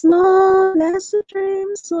my smallest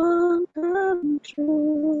dreams won't come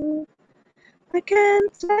true. I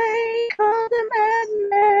can't take all the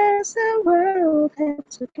madness the world had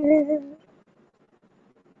to give.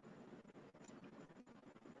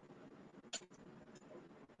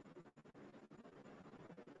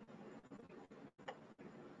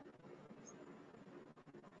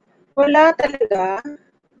 Wala talaga.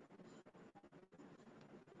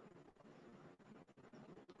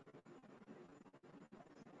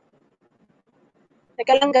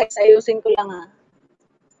 Teka lang guys, ayusin ko lang ha.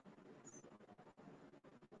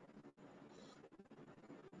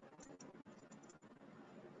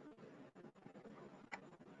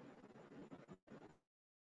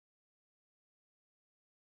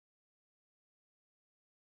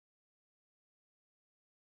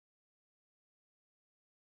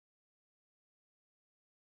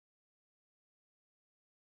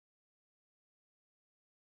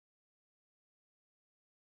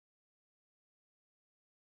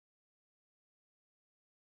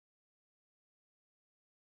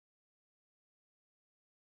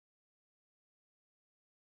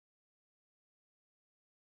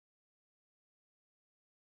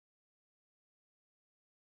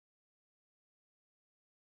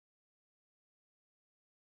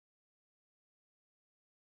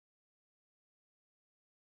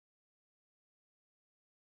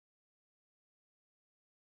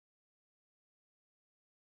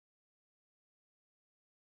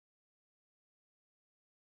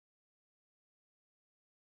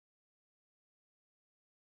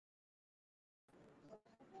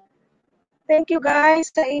 Thank you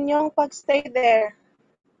guys sa inyong pagstay there.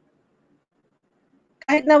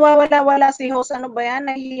 Kahit nawawala-wala si host, ano ba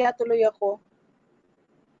yan? Nahihiya tuloy ako.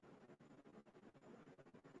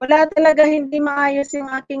 Wala talaga, hindi maayos yung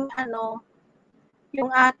aking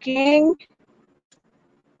yung aking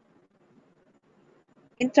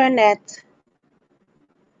internet.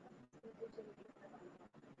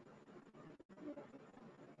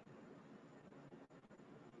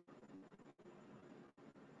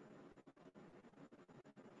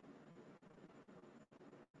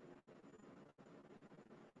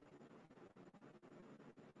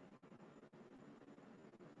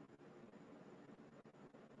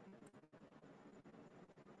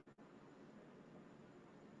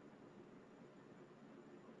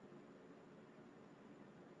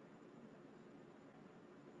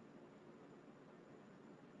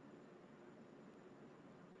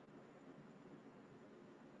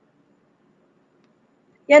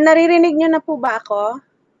 Yan, naririnig nyo na po ba ako?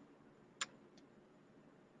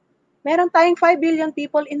 Meron tayong 5 billion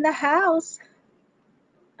people in the house.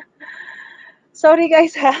 Sorry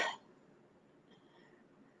guys ha.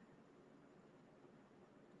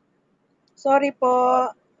 Sorry po.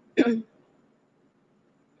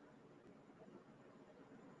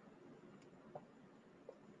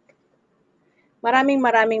 Maraming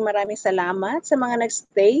salamat sa mga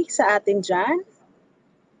nagstay sa atin dyan.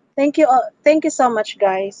 Thank you so much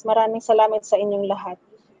guys. Maraming salamat sa inyong lahat.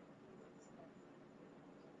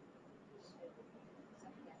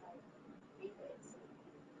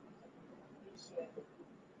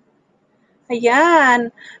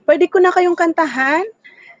 Ayan. Pwede ko na kayong kantahan?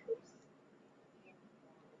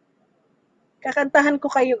 Kakantahan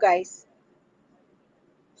ko kayo guys.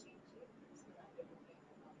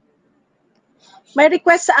 May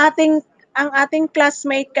request sa ang ating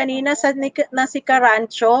classmate kanina na si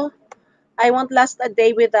Carancho. I won't last a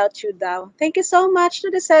day without you daw. Thank you so much to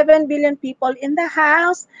the 7 billion people in the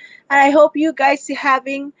house. And I hope you guys are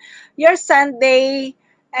having your Sunday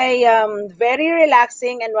a very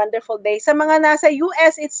relaxing and wonderful day. Sa mga nasa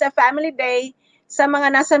US, it's a family day. Sa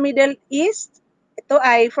mga nasa Middle East, ito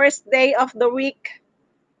ay first day of the week.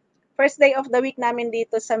 First day of the week namin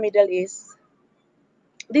dito sa Middle East.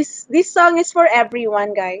 This song is for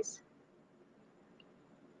everyone, guys.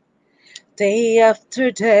 Day after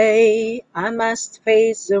day, I must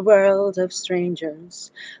face a world of strangers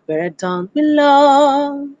where I don't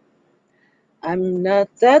belong. I'm not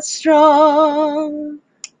that strong.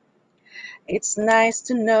 It's nice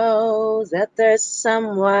to know that there's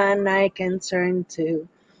someone I can turn to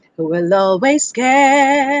who will always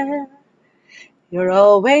care. You're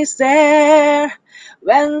always there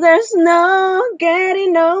when there's no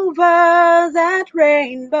getting over that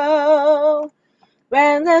rainbow.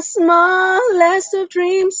 When the smallest of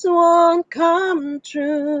dreams won't come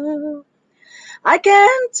true, I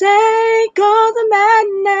can't take all the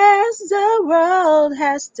madness the world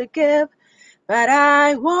has to give, but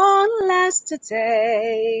I won't last a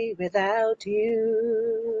day without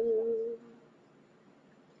you.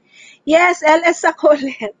 Yes, LS ako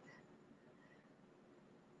ulit.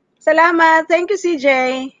 Salamat. Thank you,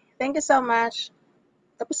 CJ. Thank you so much.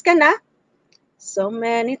 Tapos ka na? So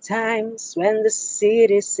many times when the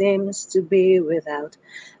city seems to be without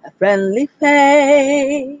a friendly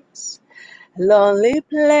face, a lonely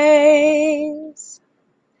place.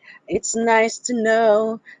 It's nice to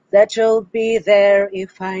know that you'll be there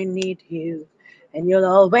if I need you, and you'll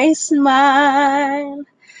always smile.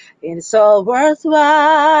 It's all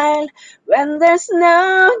worthwhile when there's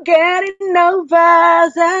no getting over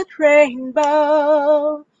that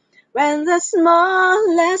rainbow. When the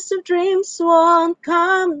smallest of dreams won't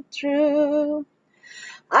come true,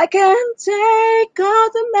 I can't take all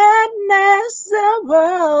the madness the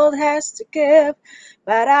world has to give,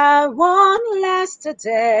 but I won't last a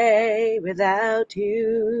day without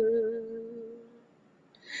you.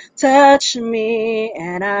 Touch me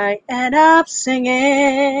and I end up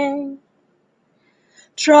singing.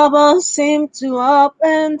 Troubles seem to up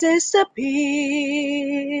and disappear.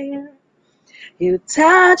 You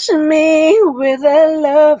touch me with the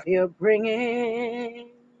love you're bringing.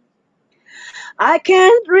 I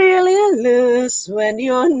can't really lose when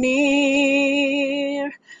you're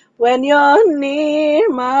near. When you're near,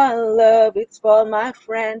 my love, it's for my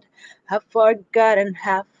friend. I've forgotten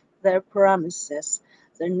half their promises.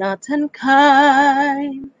 They're not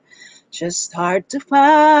unkind, just hard to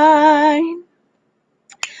find.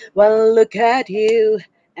 Well, look at you,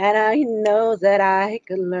 and I know that I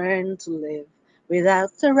could learn to live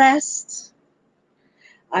without the rest.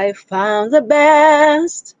 I found the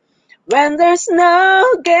best when there's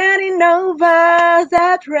no getting over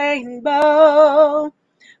that rainbow.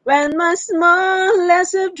 When my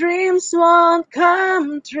smallest of dreams won't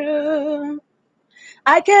come true.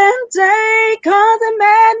 I can't take all the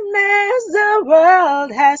madness the world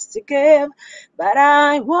has to give, but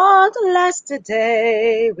I won't last a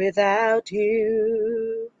day without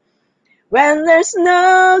you. When there's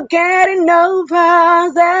no getting over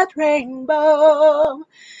that rainbow,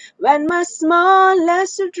 when my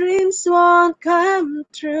smallest of dreams won't come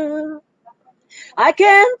true, I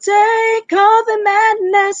can't take all the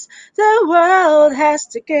madness the world has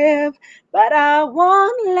to give, but I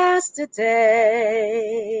won't last a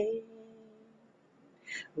day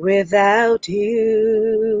without you.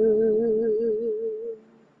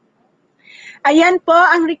 Ayan po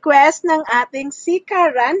ang request ng ating si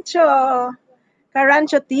Carancho.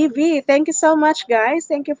 Carancho TV. Thank you so much, guys.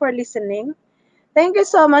 Thank you for listening. Thank you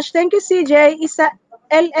so much. Thank you, CJ. Isa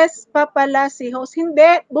LS pa pala si host.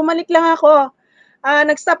 Hindi, bumalik lang ako.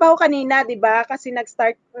 Nag-stop ako kanina, di ba? Kasi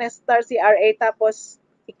nag-start si RA, tapos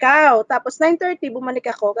ikaw. Tapos 9:30, bumalik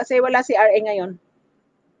ako kasi wala si RA ngayon.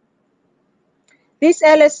 This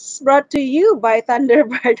LS is brought to you by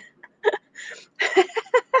Thunderbird.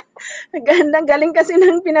 Gandang galing kasi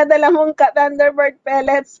ng pinadala mong Thunderbird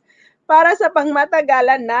pellets para sa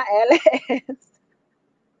pangmatagalan na LS.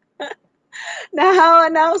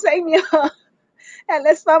 Nahawa na ako sa inyo.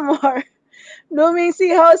 LS pa more. Blooming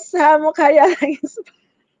si host ha mo kaya nag-inspire.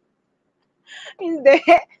 Hindi.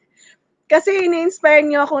 Kasi ini-inspire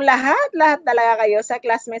nyo akong lahat talaga kayo sa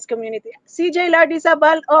classmates community. CJ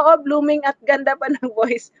Lardizabal, oo, blooming at ganda pa ng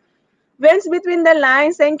voice. Vince Between the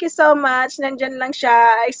Lines, thank you so much. Nandyan lang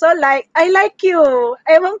siya. I like you.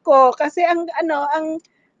 Ewan ko, kasi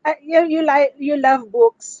you love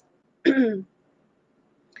books.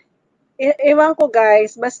 Ewan ko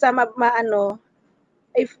guys, basta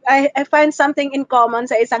if I find something in common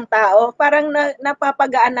sa isang tao, parang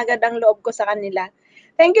napapagaan agad ang loob ko sa kanila.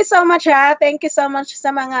 Thank you so much ha. Thank you so much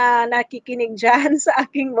sa mga nakikinig dyan sa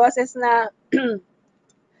aking boses na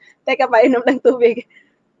teka, painom ng tubig.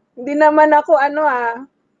 Hindi naman ako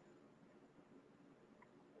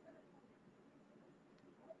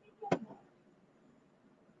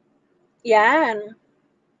Yan.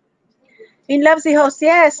 In love si host.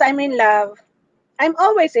 Yes, I'm in love. I'm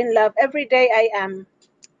always in love. Every day I am.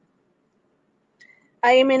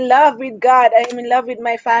 I am in love with God. I am in love with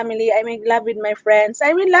my family. I'm in love with my friends.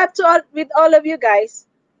 I'm in love with all of you guys.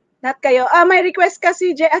 Not kayo. May request ka,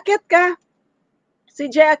 CJ. Akyat ka.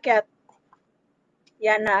 CJ, akyat.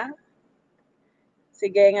 Yan ha.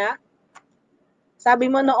 Sige nga. Sabi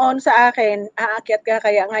mo noon sa akin, aakyat ka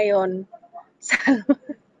kaya ngayon.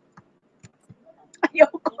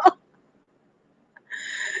 Ayoko.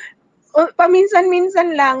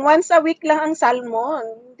 Paminsan-minsan lang. Once a week lang ang salmon.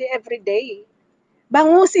 Hindi everyday.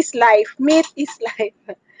 Bangus is life. Meat is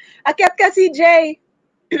life. Akyat ka, CJ.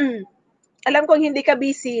 Alam kong hindi ka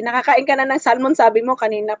busy. Nakakain ka na ng salmon, sabi mo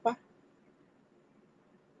kanina pa.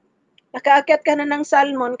 Nakaakyat ka na ng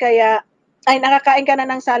salmon, nakakain ka na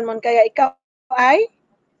ng salmon, kaya ikaw ay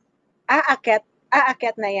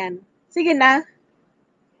aakyat na yan. Sige na.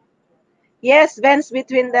 Yes, Vince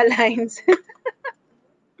Between the Lines.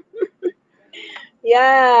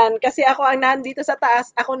 Yan, kasi ako ang nandito sa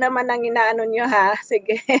taas, ako naman ang inaano nyo ha.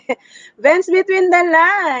 Sige. Vince Between the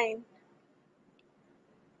Lines.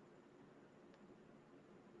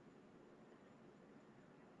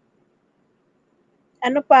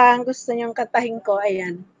 Ano pa ang gusto nyong kantahin ko?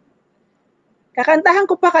 Ayan. Kakantahan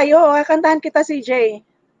ko pa kayo. Kakantahan kita, CJ.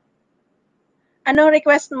 Anong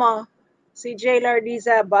request mo? CJ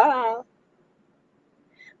Lardiza ba?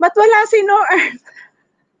 Ba't wala si No Earth?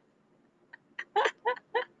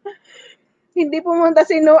 Hindi pumunta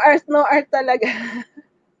si No Earth talaga.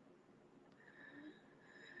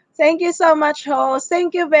 Thank you so much, host.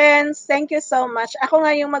 Thank you, Vince. Thank you so much. Ako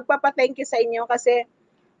nga yung magpapa-thank you sa inyo kasi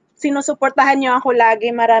sinusuportahan nyo ako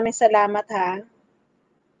lagi. Maraming salamat, ha.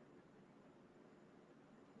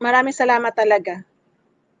 Maraming salamat talaga.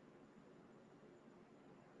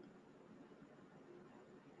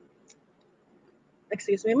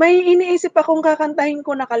 Excuse me. May iniisip akong kakantahin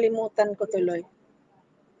ko, nakalimutan ko tuloy.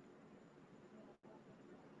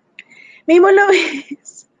 Mimo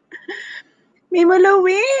Luis. Mimo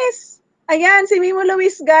Luis. Ayan, si Mimo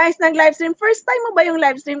Luis, guys, nag-livestream. First time mo ba yung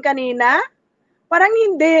livestream kanina? Parang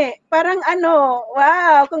hindi. Parang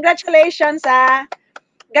wow, congratulations ha.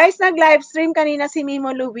 Guys, nag-livestream kanina si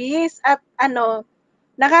Mimo Luis at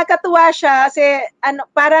nakakatuwa siya kasi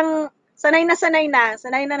parang sanay na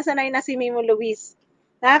si Mimo Luis.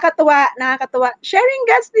 Nakakatuwa. Sharing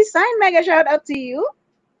God's Design, mega shout out to you.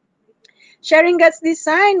 Sharing God's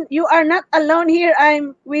Design, you are not alone here.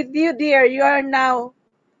 I'm with you, dear. You are now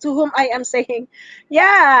to whom I am saying.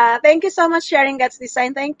 Yeah, thank you so much, sharing God's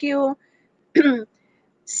design. Thank you.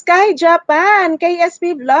 Sky Japan,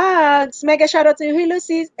 KSP Vlogs. Mega shoutout to you.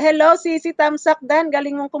 Hello, Sisi Tamsakdan.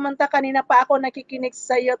 Galing mong kumanta. Kanina pa ako nakikinig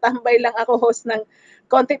sa iyo. Tambay lang ako, host ng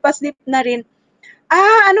konti pa sleep na rin.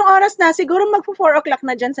 Anong oras na? Siguro magpo 4 o'clock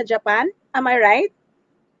na dyan sa Japan. Am I right?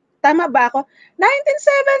 Tama ba ako?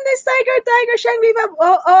 1970s, Tiger, Sheng Vfab.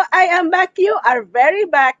 Oh, I am back. You are very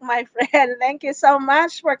back, my friend. Thank you so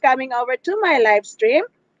much for coming over to my live stream.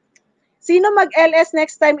 Sino mag-LS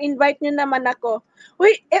next time? Invite nyo naman ako.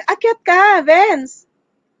 Uy, akyat ka, Vince.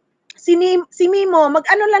 Si Mimo,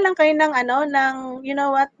 mag-ano lang kayo ng you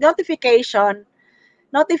know what, notification.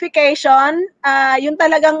 Yung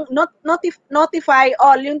talagang notify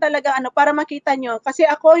all, yung talagang para makita nyo. Kasi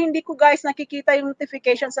ako, hindi ko guys nakikita yung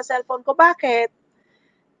notification sa cellphone ko. Bakit?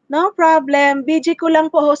 No problem. BG ko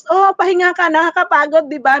lang po host. Oh, pahinga ka.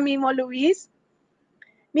 Nakakapagod, di ba, Mimo Luis?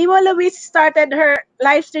 Mimo Luis started her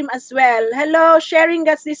live stream as well. Hello, sharing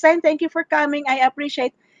God's design. Thank you for coming. I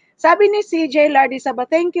appreciate. Sabi ni CJ Lardisaba,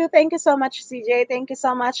 thank you so much, CJ. Thank you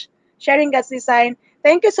so much, sharing God's design.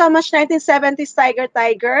 Thank you so much, 1970s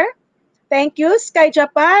Tiger. Thank you, Sky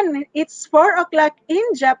Japan. It's 4 o'clock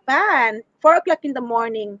in Japan. 4 o'clock in the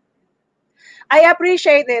morning. I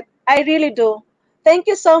appreciate it. I really do. Thank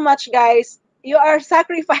you so much, guys. You are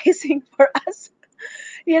sacrificing for us.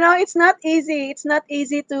 You know, it's not easy. It's not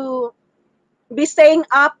easy to be staying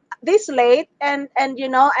up this late and you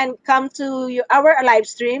know, and come to our live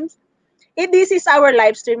streams. This is our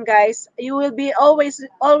live stream, guys. You will be always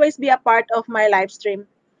be a part of my live stream.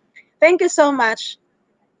 Thank you so much.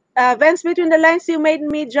 Vents between the lines, you made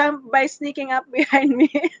me jump by sneaking up behind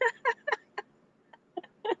me.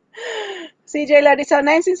 CJ Larissa,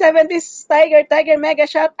 1970s Tiger, mega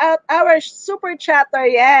shout out our super chatter.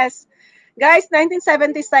 Yes. Guys,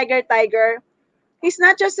 1970s Tiger. He's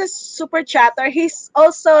not just a super chatter, he's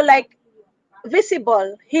also like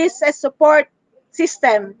visible. He's a support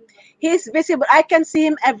system. He's visible. I can see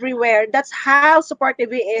him everywhere. That's how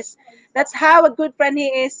supportive he is. That's how a good friend he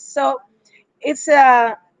is. So he is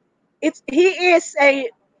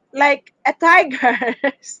like a tiger,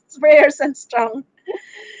 fierce and strong.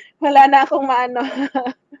 Wala na akong maano.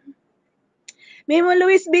 Mimo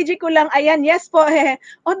Luis, BG ko lang. Ayan, yes po.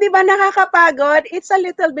 O, di ba nakakapagod? It's a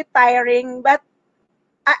little bit tiring, but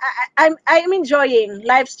I'm enjoying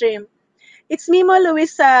live stream. It's Mimo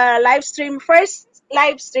Luis live stream, first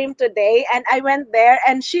live stream today, and I went there,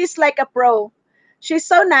 and she's like a pro. She's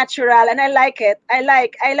so natural, and I like it. I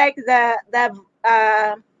like the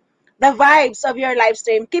vibes of your live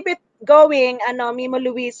stream. Keep it going, Mimo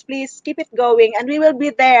Luis. Please keep it going, and we will be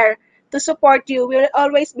there to support you. We will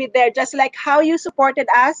always be there, just like how you supported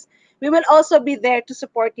us. We will also be there to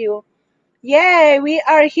support you. Yay, we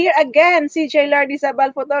are here again. CJ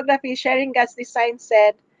Lardizabal Photography, sharing God's design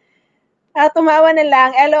said. Tumawa na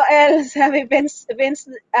lang. LOL, sabi Vince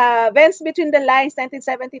between the lines,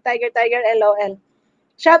 1970 Tiger, LOL.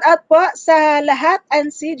 Shout out po sa lahat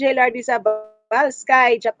and CJ Lardizabal,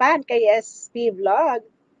 Sky Japan, KSP Vlog.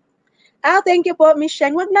 Thank you po, Miss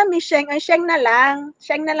Sheng. Wag na, Miss Sheng. Ay, Sheng na lang.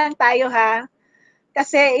 Sheng na lang tayo, ha?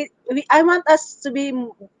 Kasi I want us to be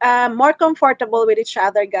more comfortable with each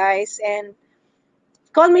other, guys. And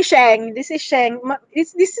call me Sheng. This is Sheng.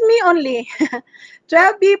 This is me only.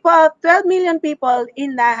 12 million people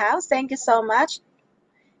in the house. Thank you so much.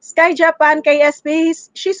 Sky Japan, KSP,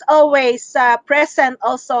 she's always present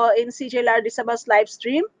also in CJ Lardisabal's live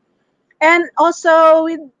stream. And also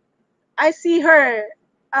I see her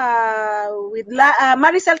with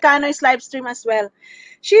Maricel Cano's live stream as well.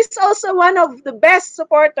 She's also one of the best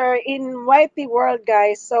supporter in YT World,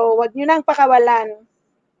 guys. So wag nyo nang pakawalan.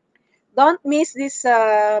 Don't miss this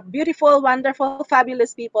beautiful, wonderful,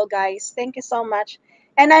 fabulous people, guys. Thank you so much.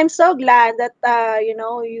 And I'm so glad that you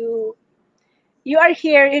know, you are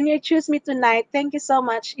here and you choose me tonight. Thank you so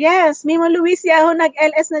much. Yes, Mimo Luis Yaho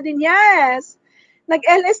nag-LS na din. Yes.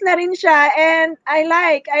 Nag-LS na rin siya, and I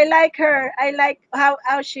like her. I like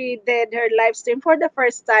how she did her live stream for the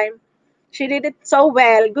first time. She did it so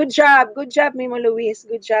well. Good job, Mimo Luis.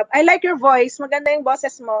 Good job. I like your voice. Maganda yung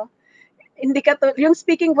boses mo. Hindi ka yung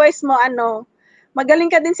speaking voice mo, magaling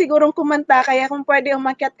ka din sigurong kumanta, kaya kung pwede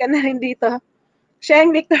umakyat ka na rin dito.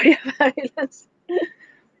 Sheng Victoria Fabulous.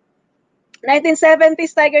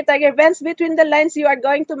 1970s Tiger, Vents between the lines, you are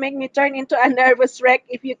going to make me turn into a nervous wreck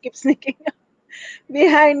if you keep sneaking up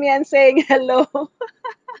behind me and saying hello.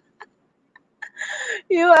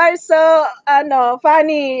 You are so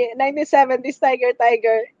funny, 1970s Tiger.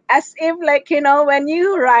 As if, like, you know, when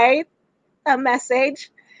you write a message,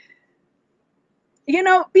 you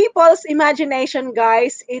know, people's imagination,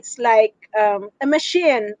 guys, it's like a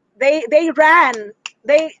machine. They ran.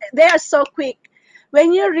 They are so quick.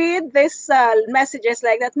 When you read these messages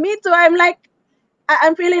like that, me too. I'm like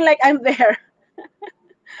I'm feeling like I'm there.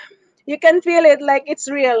 You can feel it like it's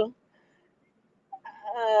real.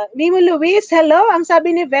 Mimo Luis, hello. Ang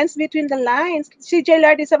sabi ni Vince between the lines. Si J.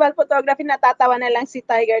 Lard Isabel Photography, natatawa na lang si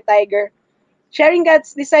Tiger Tiger. Sharing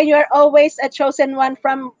God's design, you are always a chosen one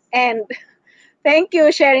from end. Thank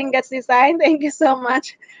you, Sharing God's design. Thank you so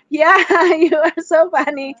much. Yeah, you are so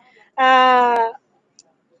funny.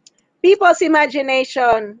 People's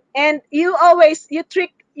imagination, and you always you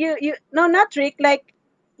trick you no not trick like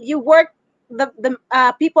you work the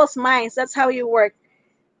people's minds. That's how you work.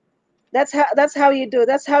 That's how you do.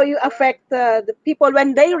 That's how you affect the people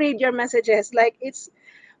when they read your messages. Like it's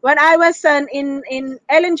when I was in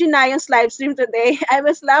Ellen G. Nayon's live stream today, I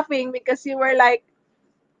was laughing because you were like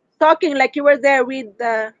talking like you were there with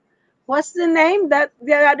what's the name that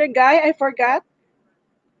the other guy I forgot.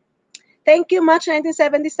 Thank you much,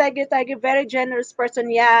 1970s Tiger Tiger. Very generous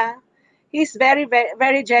person. Yeah, he's very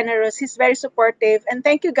generous. He's very supportive. And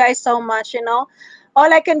thank you guys so much. You know,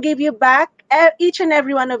 all I can give you back, each and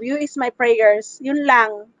every one of you, is my prayers. Yun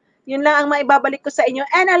lang. Yun lang ang maibabalik ko sa inyo.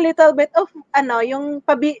 And a little bit of yung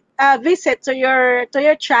visit to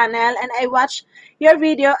your channel, and I watch your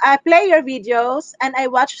video. I play your videos and I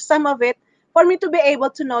watch some of it for me to be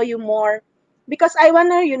able to know you more, because I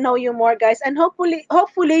wanna know you more, guys, and hopefully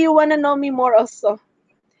you wanna know me more also.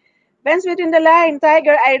 Ben's between the line,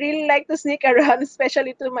 Tiger. I really like to sneak around,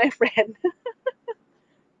 especially to my friend.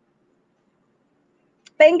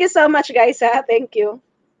 Thank you so much, guys. Ha? Thank you.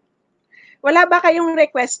 Wala ba kayong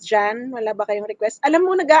request dyan? Wala ba kayong request? Alam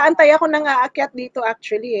mo, nag-aantay ako nang aakyat dito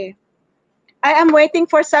actually eh. I am waiting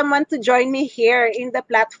for someone to join me here in the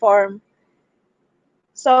platform.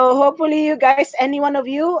 So hopefully you guys, any one of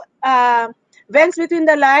you, Vents between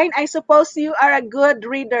the line, I suppose you are a good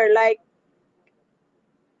reader. Like,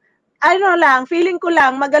 ano lang, feeling ko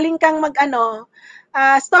lang, magaling kang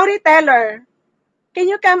storyteller. Can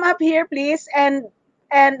you come up here, please, and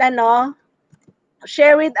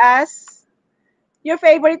share with us your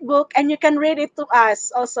favorite book, and you can read it to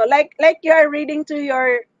us also. Like you are reading to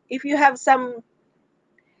your, if you have some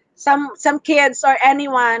kids or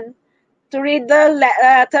anyone to read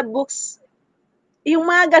the books, yung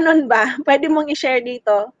mga ganun ba, pwede mong i-share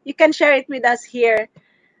dito. You can share it with us here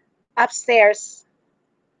upstairs.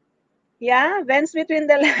 Yeah, Vents between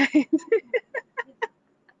the lines.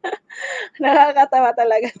 Nakakatawa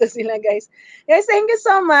talaga to sila, guys. Guys, thank you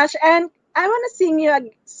so much. And I want to sing you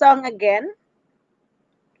a song again.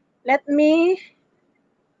 Let me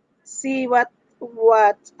see what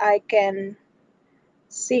I can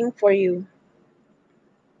sing for you.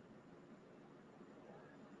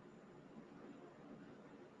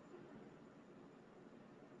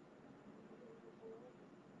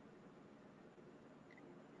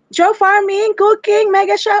 Joe Farming, Cooking,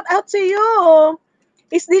 mega shout out to you.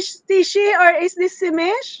 Is this Tishi or is this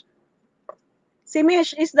Simish?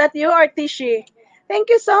 Simish, is that you or Tishi? Thank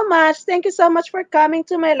you so much. Thank you so much for coming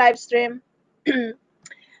to my live stream.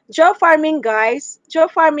 Joe Farming, guys. Joe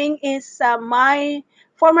Farming is my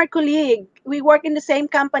former colleague. We work in the same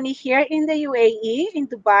company here in the UAE, in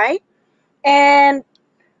Dubai. And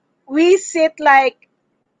we sit like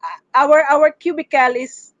our cubicle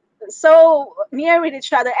is so near with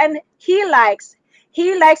each other, and he likes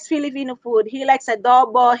Filipino food. He likes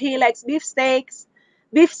adobo, he likes beef steak,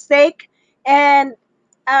 and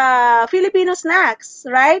Filipino snacks,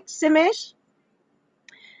 right, Simish?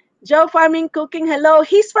 Joe Farming Cooking, hello.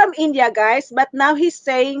 He's from India, guys, but now he's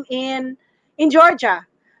staying in Georgia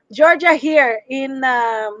here in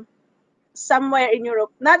somewhere in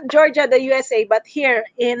Europe, not Georgia the USA, but here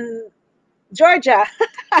in Georgia.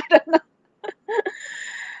 I don't know.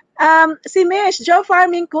 Si Mish, Joe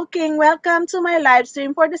Farming Cooking, welcome to my live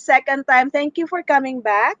stream for the second time. Thank you for coming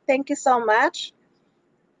back. Thank you so much.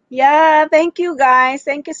 Yeah, thank you guys.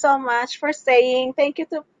 Thank you so much for staying. Thank you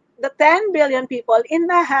to the 10 billion people in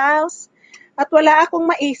the house. At wala akong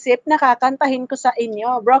maisip na kakantahin ko sa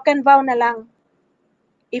inyo. Broken vow na lang.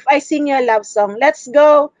 If I sing you a love song, let's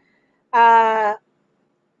go.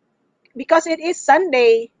 Because it is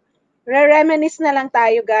Sunday, re-reminisce na lang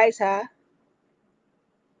tayo, guys, ha?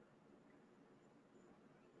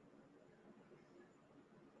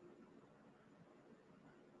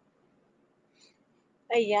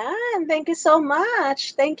 Ayan, thank you so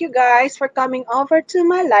much. Thank you guys for coming over to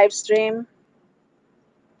my live stream.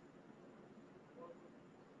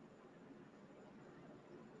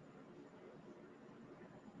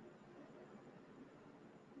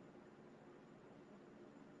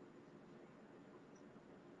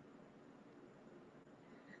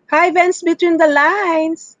 Hi, Vents Between the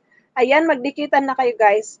Lines. Ayan, magdikitan na kayo,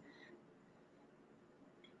 guys.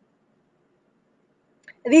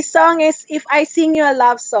 This song is If I Sing You a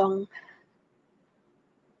Love Song.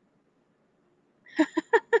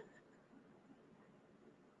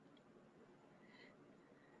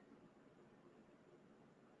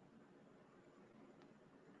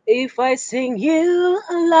 If I sing you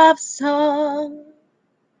a love song,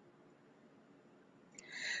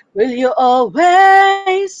 will you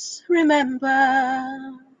always remember?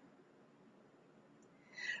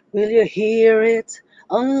 Will you hear it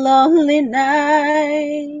on lonely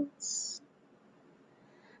nights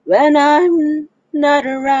when I'm not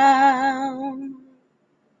around?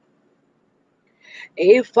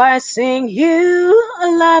 If I sing you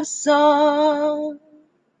a love song,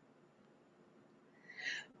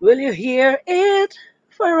 will you hear it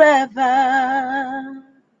forever?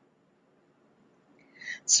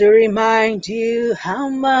 To remind you how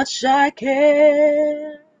much I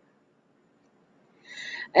care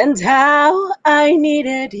and how I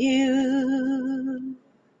needed you.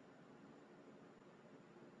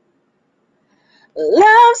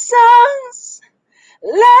 Love songs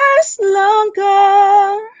last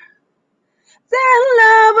longer than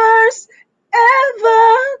lovers ever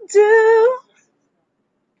do.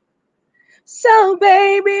 So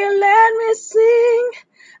baby, let me sing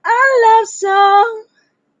a love song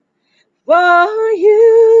for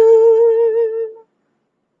you.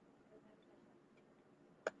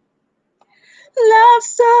 Love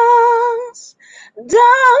songs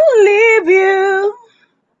don't leave you,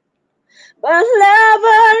 but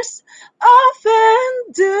lovers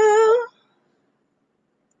often do.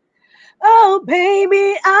 Oh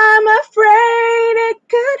baby, I'm afraid it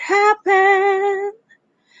could happen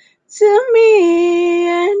to me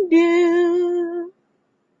and you.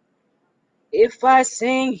 If I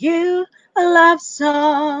sing you a love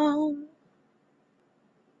song,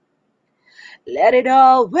 let it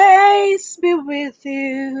always be with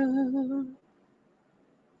you.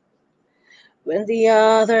 When the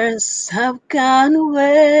others have gone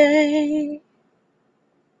away,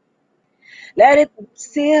 let it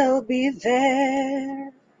still be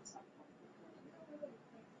there.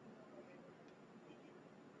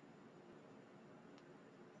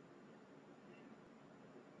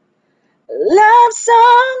 Love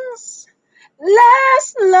songs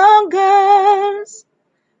last longer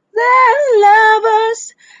than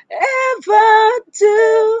lovers ever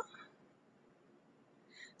do.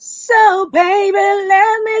 So baby,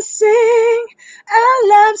 let me sing a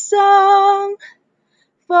love song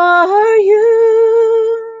for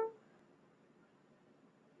you.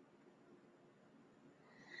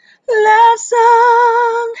 Love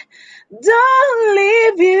song don't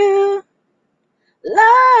leave you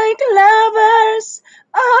like lovers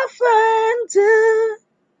often do.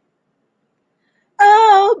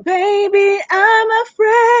 Oh baby, I'm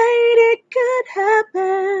afraid it could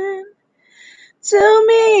happen to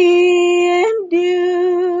me and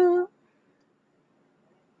you.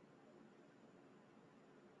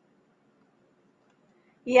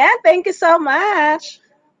 Yeah, thank you so much.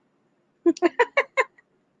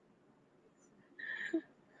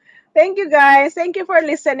 Thank you guys. Thank you for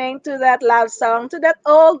listening to that love song, to that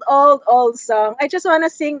old song. I just want to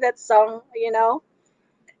sing that song,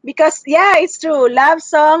 because yeah, it's true. Love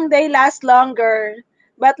song, they last longer,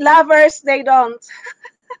 but lovers, they don't.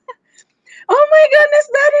 Oh my goodness,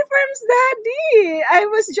 Daddy Firm's Daddy. I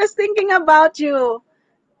was just thinking about you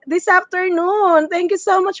this afternoon. Thank you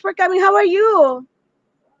so much for coming. How are you?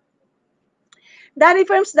 Daddy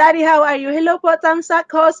Firms Daddy, how are you? Hello po,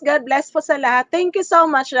 Tamsak host. God bless po sa lahat. Thank you so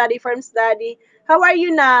much, Daddy Firms Daddy. How are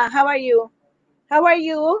you na? How are you? How are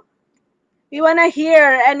you? We want to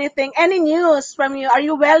hear anything, any news from you. Are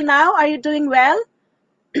you well now? Are you doing well?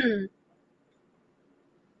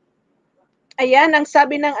 Ayan, ang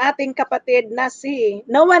sabi ng ating kapatid na si,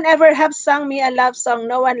 no one ever have sung me a love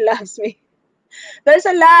song. No one loves me. There's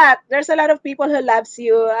a lot. There's a lot of people who loves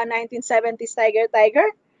you. 1970s Tiger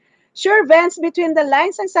Tiger. Sure, Vents Between the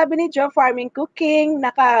Lines. Ang sabi ni Joe, farming, cooking,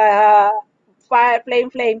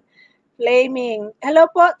 flaming. Hello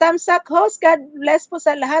po, Tamsak host. God bless po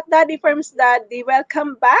sa lahat. Daddy Firms Daddy,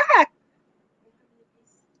 welcome back.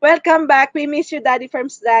 Welcome back. We miss you, Daddy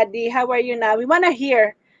Firms Daddy. How are you now? We want to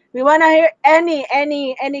hear. We want to hear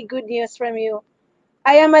any good news from you.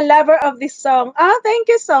 I am a lover of this song. Oh, thank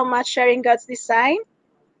you so much, sharing God's design.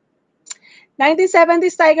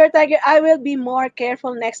 1970s Tiger Tiger, I will be more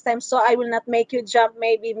careful next time so I will not make you jump.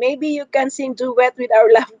 Maybe you can sing duet with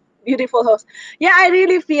our love, beautiful host. Yeah, I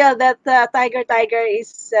really feel that Tiger Tiger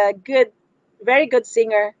is a good, very good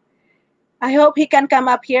singer. I hope he can come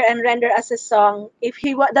up here and render us a song. If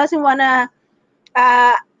he doesn't want to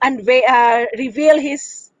reveal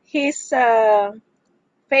his face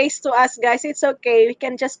to us, guys, it's okay. We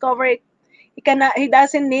can just cover it. He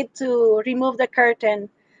doesn't need to remove the curtain.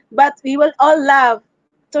 But we will all love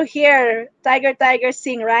to hear Tiger Tiger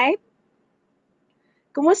sing, right?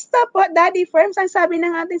 Kumusta po, Daddy Firms? Ang sabi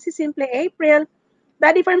ng ating si Simple April.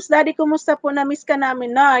 Daddy Firms, Daddy, kumusta po? Na-miss ka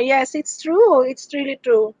namin. No, yes, it's true. It's really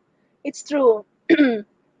true. It's true.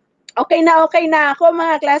 Okay na ako,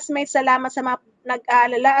 mga classmates. Salamat sa mga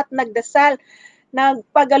nag-aalala at nagdasal.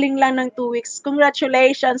 Nagpagaling lang ng 2 weeks.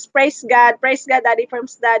 Congratulations. Praise God. Praise God, Daddy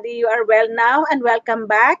Firms, Daddy. You are well now and welcome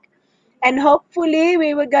back. And hopefully,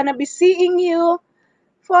 we were gonna be seeing you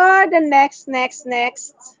for the next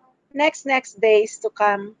days to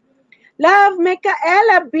come. Love,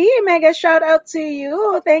 Micaela B, mega shout out to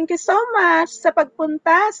you. Thank you so much sa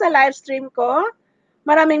pagpunta sa live stream ko.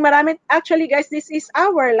 Maraming. Actually, guys, this is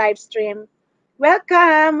our live stream.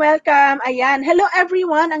 Welcome. Ayan. Hello,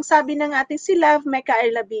 everyone. Ang sabi ng ating si Love,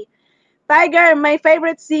 Micaela B. Tiger, my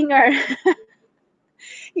favorite singer.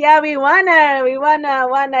 Yeah, we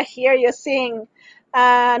wanna hear you sing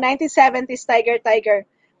 1970s Tiger.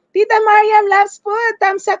 Tita Mariam loves food.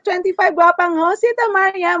 Thumbs up 25. Guwapang host. Tita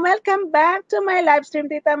Mariam, welcome back to my live stream,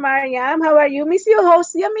 Tita Mariam. How are you? Miss you,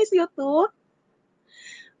 host. Yeah, miss you too.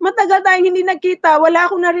 Matagal tayong hindi nagkita. Wala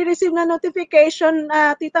akong nare-receive na notification,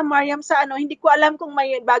 Tita Mariam, sa ano. Hindi ko alam kung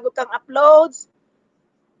may bago kang uploads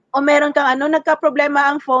o meron kang ano,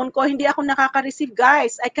 nagka-problema ang phone ko. Hindi ako nakaka-receive,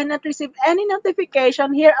 guys. I cannot receive any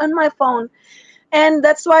notification here on my phone. And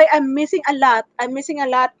that's why I'm missing a lot. I'm missing a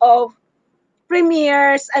lot of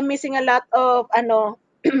premieres. I'm missing a lot of ano.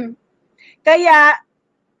 Kaya,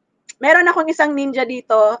 meron akong isang ninja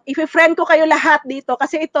dito. If-friend ko kayo lahat dito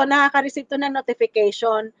kasi ito, nakaka-receive to ng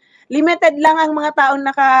notification. Limited lang ang mga taong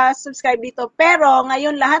naka-subscribe dito. Pero,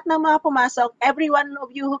 ngayon, lahat ng mga pumasok, every one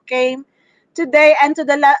of you who came today and to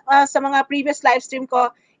the sa mga previous live stream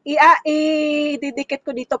ko, i-didikit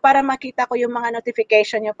ko dito para makita ko yung mga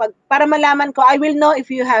notification nyo. Para malaman ko, I will know if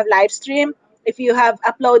you have live stream, if you have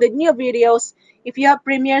uploaded new videos, if you have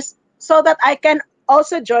premieres, so that I can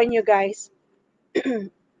also join you guys.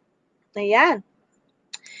 Ayan.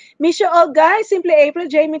 Miss you all, guys. Simply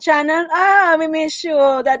April, Jamie Channel. We miss you.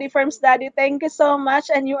 Daddy Firms, Daddy, thank you so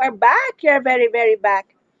much. And you are back. You're very, very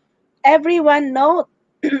back. Everyone note,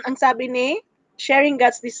 ang sabi ni Sharing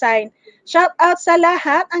God's Design. Shout out sa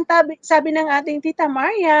lahat. Ang sabi ng ating Tita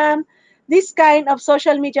Mariam, this kind of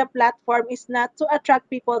social media platform is not to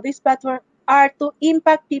attract people. This platform are to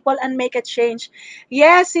impact people and make a change.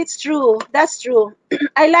 Yes, it's true. That's true.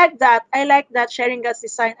 I like that. Sharing God's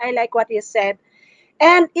Design. I like what you said.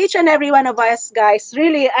 And each and every one of us, guys,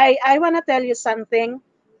 really, I want to tell you something.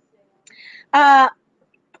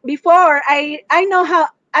 Before, I know how,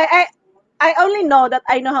 I only know that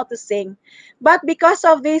I know how to sing. But because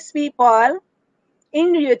of these people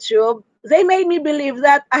in YouTube, they made me believe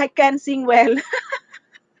that I can sing well.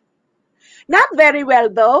 Not very well,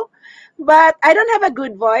 though. But I don't have a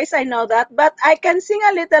good voice, I know that. But I can sing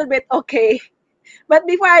a little bit okay. But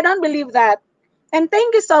before, I don't believe that. And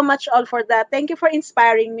thank you so much all for that. Thank you for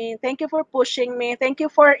inspiring me. Thank you for pushing me. Thank you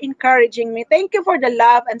for encouraging me. Thank you for the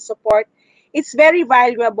love and support. It's very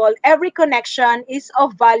valuable. Every connection is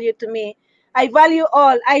of value to me. I value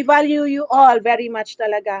all. I value you all very much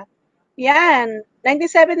talaga. Yan.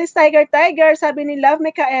 97 is Tiger. Sabi ni Love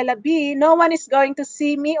Micaela B. No one is going to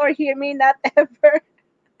see me or hear me, not ever.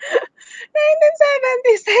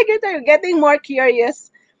 1970s Tiger. Getting more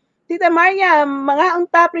curious. Tita Mariam, mga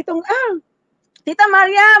untap ritong, Tita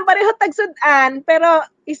Mariam, pareho tagsudan, pero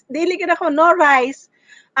dili gid ako no rice.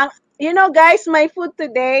 You know, guys, my food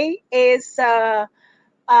today is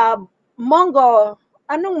mongo.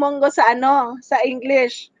 Anong mongo sa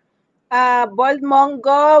English? Boiled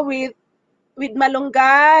mongo with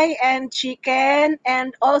malunggay and chicken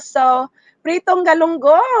and also pritong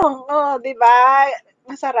galunggong. Oh, 'di ba?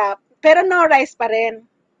 Masarap. Pero no rice pa rin.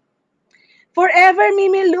 Forever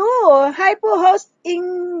Mimilu. Hi po, host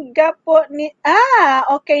Inga po ni...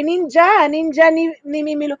 okay. Ninja ni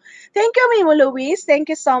Mimilu. Thank you, Mimo Luis.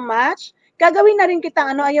 Thank you so much. Gagawin na rin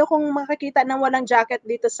kitang ayaw kong makakita ng walang jacket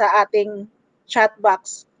dito sa ating chat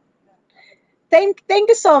box. Thank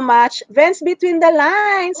you so much. Vents between the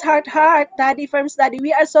lines. Heart. Daddy Firms, Daddy.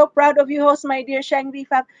 We are so proud of you, host, my dear Sheng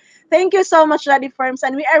Vfab. Thank you so much, Daddy Firms.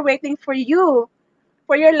 And we are waiting for you.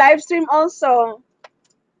 For your live stream also.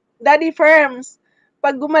 Daddy Firms,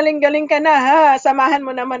 pag gumaling-galing ka na, samahan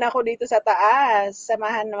mo naman ako dito sa taas.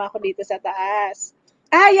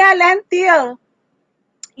 Yeah, lentil.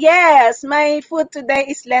 Yes, my food today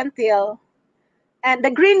is lentil. And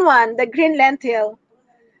the green one, the green lentil.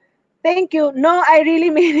 Thank you. No, I really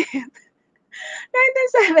mean it.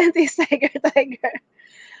 1970s Tiger Tiger.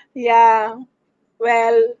 Yeah.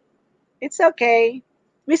 Well, it's okay.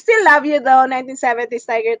 We still love you though, 1970s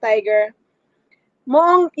Tiger Tiger.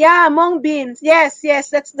 Mong Beans. Yes, yes,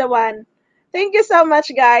 that's the one. Thank you so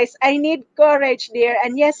much, guys. I need courage, dear.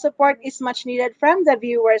 And yes, support is much needed from the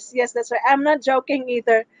viewers. Yes, that's right. I'm not joking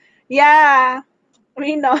either. Yeah,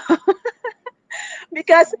 we know.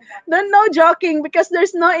 Because, no joking, because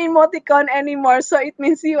there's no emoticon anymore. So it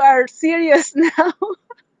means you are serious now.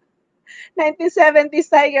 1970s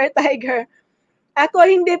Tiger Tiger. Ako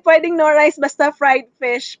hindi pwedeng no rice basta fried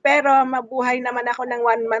fish. Pero mabuhay naman ako ng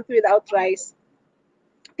 1 month without rice.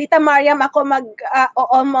 Tita Mariam, ako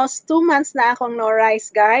almost 2 months na akong no rice,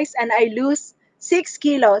 guys. And I lose 6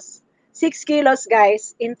 kilos. 6 kilos,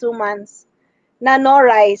 guys, in 2 months. Na no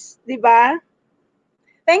rice. Diba?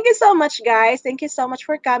 Thank you so much, guys. Thank you so much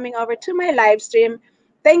for coming over to my live stream.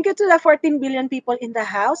 Thank you to the 14 billion people in the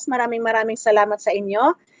house. Maraming salamat sa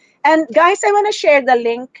inyo. And guys, I want to share the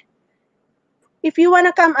link. If you want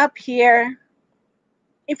to come up here,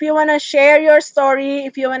 if you want to share your story,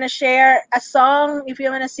 if you want to share a song, if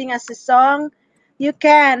you want to sing us a song, you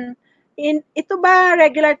can. Ito ba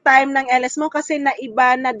regular time ng LS mo? Kasi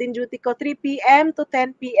naiba na din duty ko, 3 p.m. to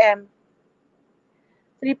 10 p.m.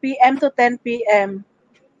 3 p.m. to 10 p.m.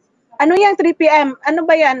 Ano yung 3 p.m.? Ano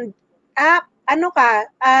ba yan? Ano ka?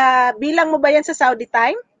 Bilang mo ba yan sa Saudi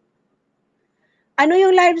time? Ano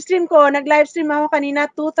yung live stream ko? Nag-live stream ako kanina,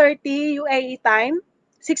 2:30 UAE time.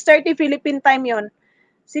 6:30 Philippine time yon.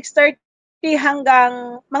 6:30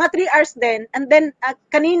 hanggang mga 3 hours din. And then,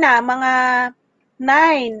 kanina, mga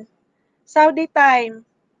 9 Saudi time.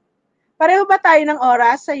 Pareho ba tayo ng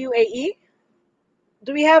oras sa UAE?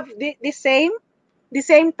 Do we have the same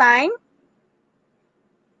time?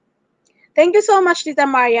 Thank you so much, Tita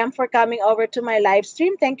Mariam, for coming over to my live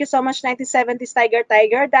stream. Thank you so much, 1970s Tiger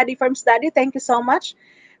Tiger. Daddy Firms Daddy, thank you so much.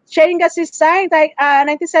 Sharing us his sign,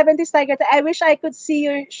 1970s Tiger Tiger. I wish I could see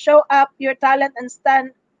you show up your talent and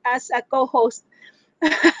stand as a co-host.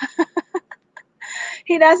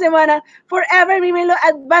 He doesn't wanna. Forever, Mimilo,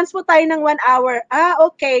 advance po tayo ng 1 hour.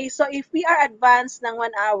 Okay. So, if we are advanced ng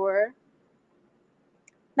 1 hour,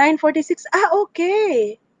 9:46,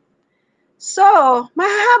 okay. So,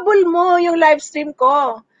 mahahabol mo yung live stream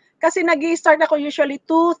ko. Kasi nag-i-start ako usually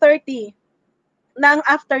 2:30 ng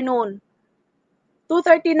afternoon.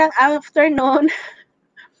 2:30 ng afternoon,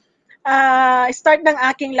 start ng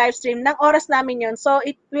aking live stream. Ng oras namin yon. So,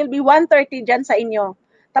 it will be 1:30 dyan sa inyo.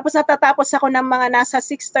 Tapos natatapos ako ng mga nasa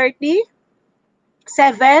 6:30,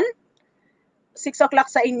 7, 6 o'clock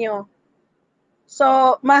sa inyo.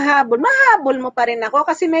 So, mahabol mo pa rin ako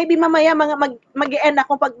kasi maybe mamaya mag-i-end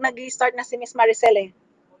ako pag nag-i-start na si Miss Maricel eh.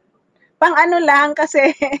 Pang ano lang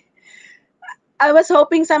kasi I was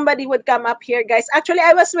hoping somebody would come up here, guys. Actually,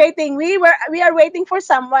 I was waiting. We are waiting for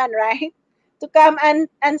someone, right? To come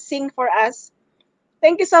and sing for us.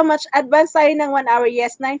 Thank you so much. Advance tayo ng 1 hour.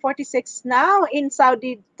 Yes, 9:46 now in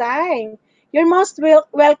Saudi time. You're most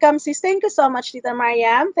welcome, sis. Thank you so much, Tita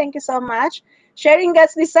Mariam. Thank you so much. Sharing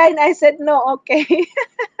God's design, I said no, okay.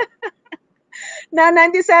 Now,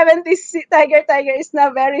 1970s Tiger Tiger is now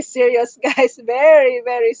very serious, guys. Very,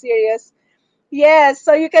 very serious. Yes,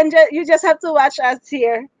 so you just have to watch us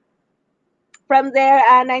here. From there,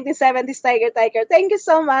 1970s Tiger Tiger. Thank you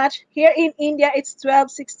so much. Here in India, it's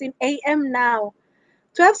 12:16 a.m. now.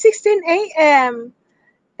 12:16 a.m.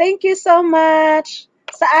 Thank you so much.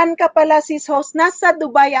 Saan ka pala, sis host? Nasa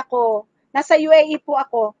Dubai ako. Nasa UAE po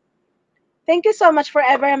ako. Thank you so much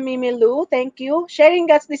forever, Mimi Lou. Thank you.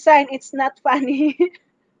 Sharing God's design, it's not funny.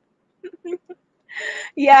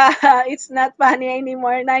 Yeah, it's not funny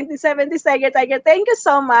anymore. 1970s Tiger Tiger. Thank you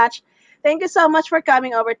so much. Thank you so much for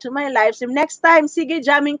coming over to my live stream. Next time, sige,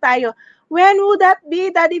 jamming tayo. When would that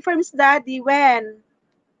be, Daddy Firms Daddy? When?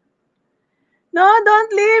 No,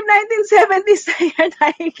 don't leave, 1970s Tiger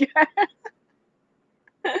Tiger.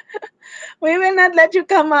 We will not let you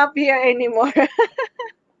come up here anymore.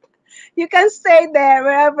 You can stay there,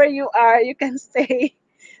 wherever you are, you can stay.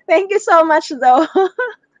 Thank you so much, though.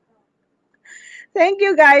 Thank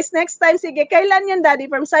you, guys. Next time, sige, kailan yan,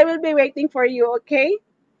 Daddy Firms? I will be waiting for you, okay?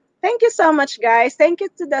 Thank you so much, guys. Thank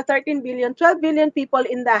you to the 13 billion, 12 billion people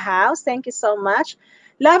in the house. Thank you so much.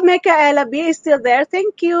 Love Michaela B is still there.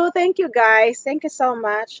 Thank you. Thank you, guys. Thank you so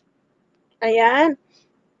much. Ayan.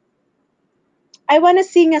 I want to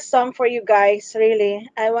sing a song for you guys, really.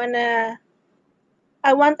 I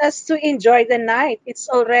want us to enjoy the night.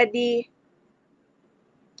 It's already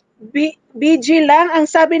BG lang ang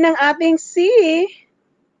sabi ng ating si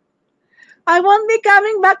I won't be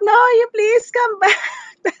coming back. No, you please come back.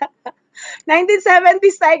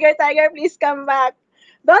 1970s Tiger, Tiger, please come back.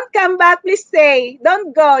 Don't come back, please stay.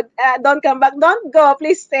 Don't go. Don't come back. Don't go,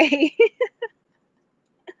 please stay.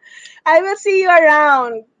 I will see you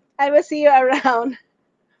around. I will see you around.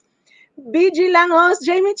 BG Langos,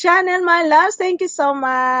 Jamie Channel, my loves, thank you so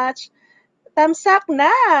much. Tamsak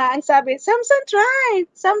na, ang sabi, Samson Tribe,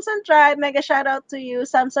 Samson Tribe, mega shout out to you,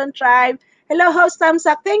 Samson Tribe. Hello, host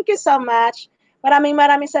Tamsak, thank you so much. Maraming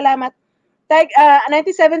salamat.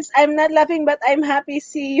 97, I'm not laughing but I'm happy to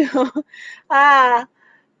see you.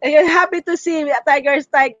 You're happy to see Tiger,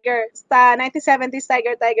 1970s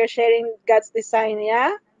Tiger, Tiger sharing God's design,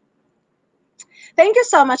 yeah? Thank you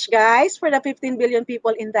so much, guys, for the 15 billion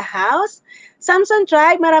people in the house. Samson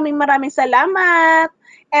Tribe, maraming salamat.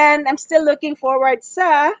 And I'm still looking forward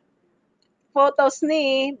sa photos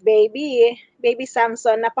ni Baby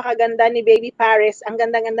Samson. Napakaganda ni Baby Paris. Ang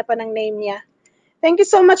ganda-ganda pa ng name niya. Thank you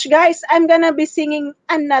so much, guys. I'm gonna be singing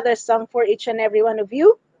another song for each and every one of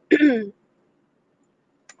you.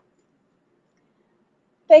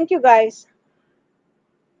 Thank you, guys.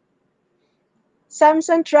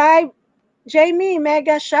 Samson Tribe, Jamie,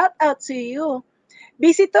 mega shout out to you.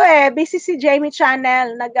 Busy to busy si Jamie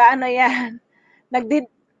Channel. Nag-ano yan.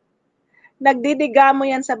 Nagdidigamo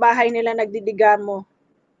yan sa bahay nila, nagdidigamo.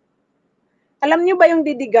 Alam niyo ba yung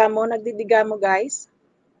didigamo? Nagdidigamo, guys?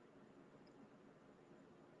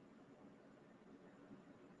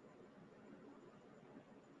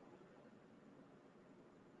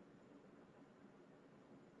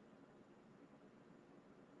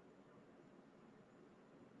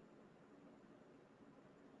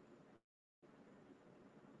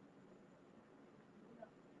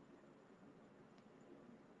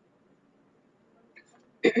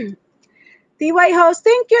 TY Host,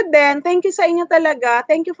 thank you din. Thank you sa inyo talaga.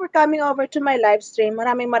 Thank you for coming over to my live stream.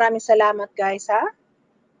 Maraming salamat, guys, ha?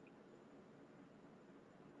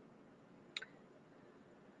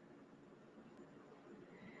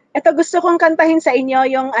 Ito, gusto kong kantahin sa inyo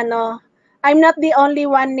yung I'm Not the Only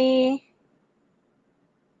One ni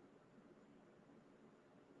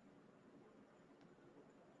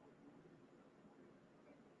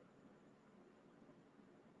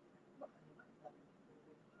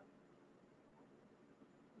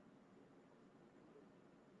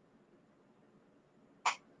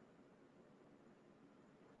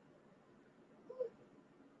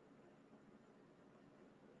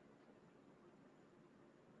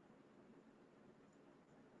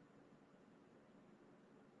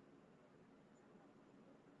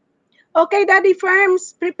Okay, Daddy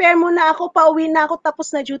Firms, prepare muna ako. Pauwi na ako,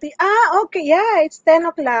 tapos na duty. Okay, yeah, it's 10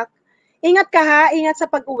 o'clock. Ingat ka ha, ingat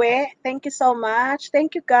sa pag-uwi. Thank you so much.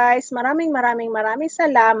 Thank you, guys. Maraming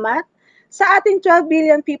salamat sa ating 12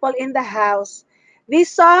 billion people in the house.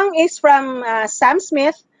 This song is from Sam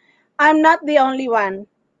Smith, I'm Not the Only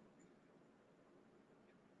One.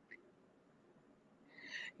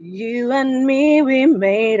 You and me, we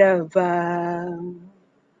made a vow.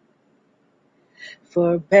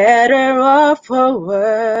 For better or for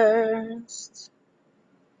worse,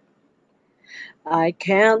 I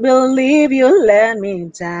can't believe you let me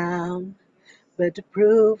down, but the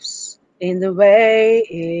proof's in the way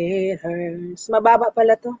it hurts. Mababa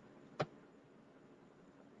pala to.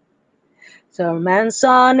 Torments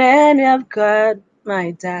on and I've got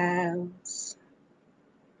my doubts,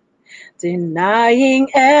 denying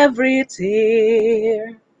every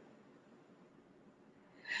tear.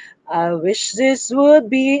 I wish this would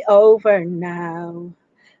be over now,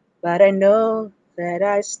 but I know that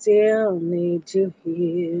I still need you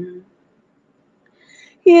here.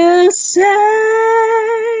 You say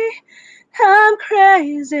I'm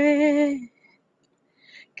crazy,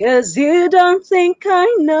 'cause you don't think I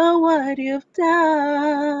know what you've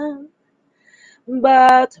done.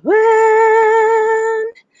 But when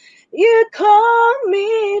you call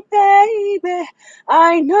me baby,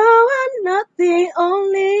 I know I'm not the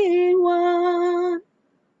only one.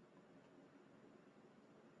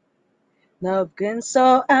 I've been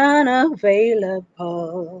so unavailable.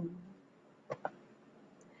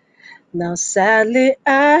 Now sadly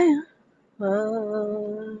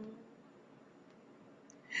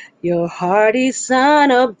your heart is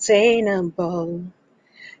unobtainable,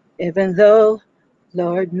 even though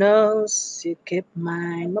Lord knows you keep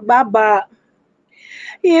mine. Mababa.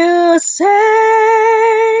 You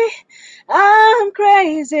say I'm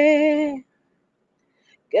crazy,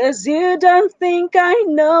 'cause you don't think I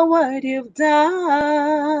know what you've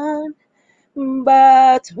done.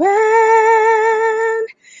 But when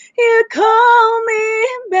you call me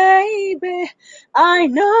baby, I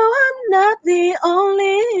know I'm not the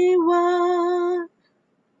only one.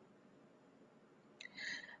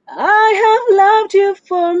 I have loved you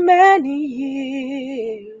for many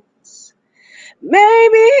years.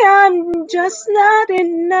 Maybe I'm just not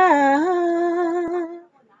enough.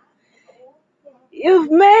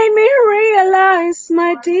 You've made me realize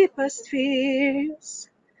my deepest fears.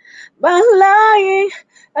 By lying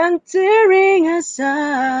and tearing us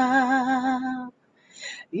up,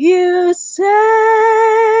 you say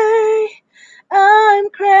I'm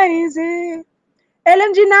crazy.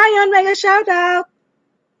 LMG Nayon, mega shout out.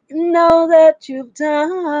 Know that you've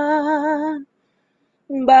done,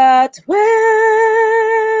 but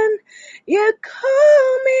when you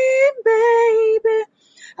call me baby,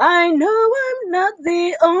 I know I'm not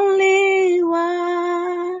the only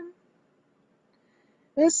one.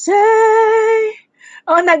 You say,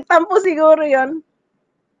 oh, nagtampo siguro yon.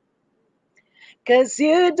 'Cause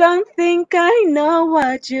you don't think I know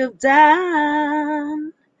what you've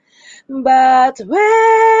done. But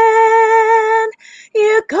when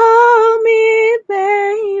you call me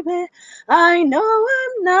baby, I know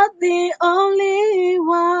I'm not the only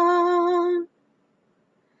one.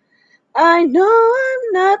 I know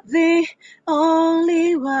I'm not the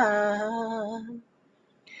only one.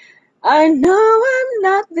 I know I'm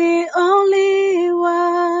not the only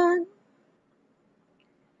one.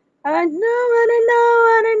 I know, and I know,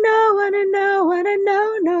 and I know, and I know, and I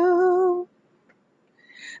know.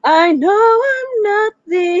 I know I'm not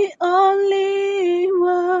the only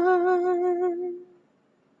one.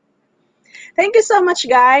 Thank you so much,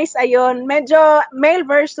 guys. Ayun, medyo male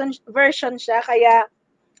version siya, kaya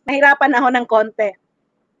nahirapan ako ng konti.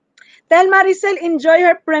 Tell Maricel, enjoy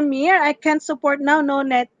her premiere. I can't support now, no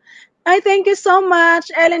net. Ay, thank you so much,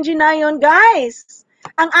 LNG Nayon. Guys,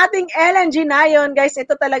 ang ating LNG Nayon, guys,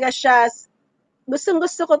 ito talaga siya.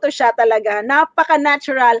 Gustong-gusto ko to siya talaga.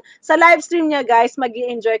 Napaka-natural. Sa live stream niya, guys,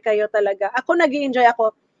 mag-i-enjoy kayo talaga. Ako, nag-i-enjoy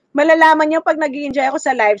ako. Malalaman niyo pag nag-i-enjoy ako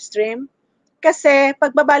sa live stream. Kasi,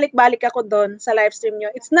 pag babalik-balik ako doon sa live stream niyo,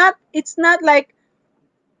 it's not like,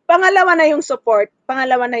 pangalawa na yung support.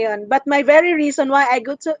 Pangalawa na yon. But my very reason why I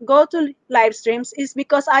go to live streams is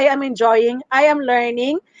because I am enjoying, I am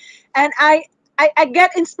learning, and I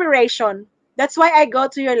get inspiration. That's why I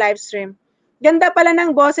go to your live stream. Ganda pala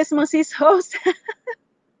ng boses mo, sis host.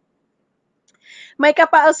 May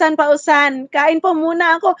kapausan-pausan. Kain po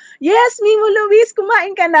muna ako. Yes, Mimo Luis,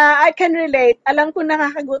 kumain ka na. I can relate. Alam ko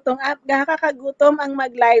nakakagutom ang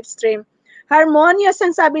mag-live stream. Harmonious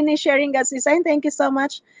ang sabi ni Sharing God's Design. Thank you so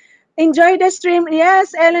much. Enjoy the stream.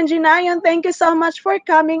 Yes, LNG Nayon, thank you so much for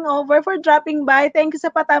coming over, for dropping by. Thank you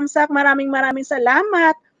sa patamsak. Maraming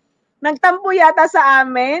salamat. Nagtampo yata sa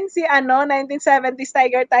amin si 1970s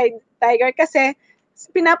Tiger kasi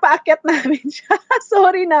pinapaakyat namin siya.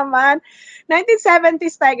 Sorry naman.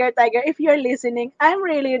 1970s Tiger, if you're listening, I'm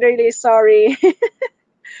really sorry.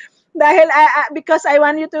 Dahil because I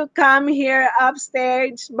want you to come here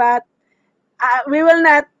upstairs, but we will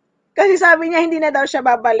not, kasi sabi niya hindi na daw siya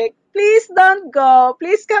babalik. Please don't go.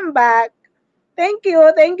 Please come back. Thank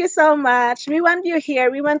you so much. We want you here.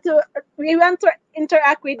 We want to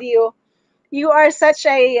interact with you. You are such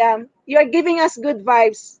a you are giving us good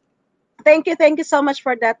vibes. Thank you so much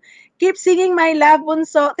for that. Keep singing my love,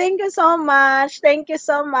 Bunso. Thank you so much.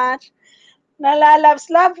 Nalalabs,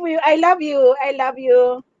 love you. I love you,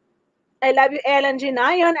 LNG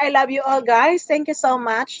Nayon. I love you all, guys. Thank you so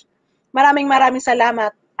much. Maraming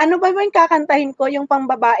salamat. Ano ba yung kakantahin ko, yung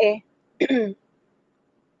pangbabae?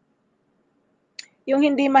 Yung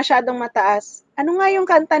hindi masyadong mataas. Ano nga yung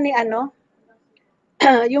kanta ni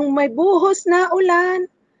yung may buhos na ulan.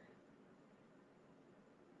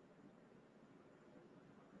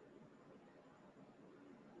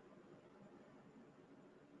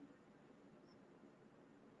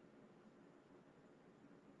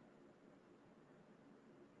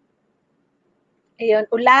 Ayun,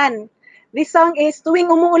 ulan. This song is Tuwing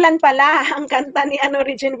Umuulan pala, ang kanta ni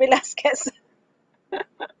Regine Velasquez.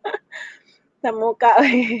 Sa mukha.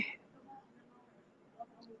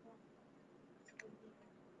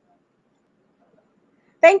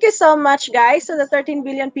 Thank you so much, guys, to the 13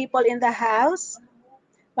 billion people in the house.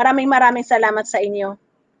 Maraming salamat sa inyo.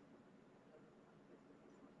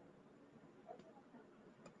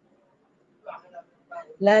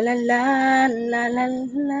 La la la la la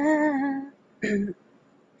la.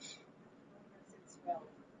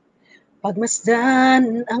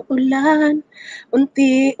 Pagmasdan ang ulan,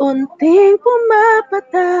 unti-unting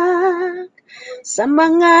pumapatak sa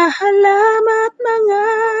mga halaman at mga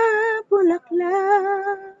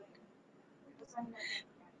bulaklak.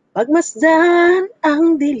 Pagmasdan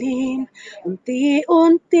ang dilim,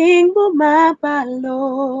 unti-unting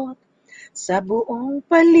bumabalot sa buong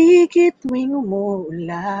paligid tuwing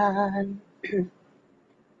umuulan.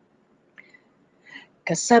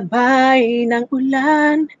 Kasabay ng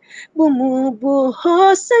ulan,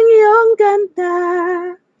 bumubuhos ang iyong ganda.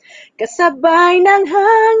 Kasabay ng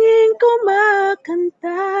hangin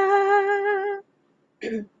kumakanta.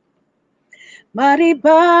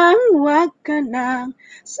 Maribang wag ka nang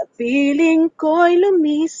sa piling ko'y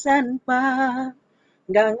lumisan pa.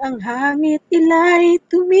 Hanggang ang hangit ila'y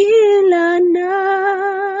tumila na.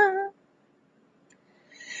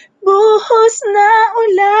 Buhos na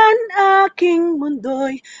ulan, aking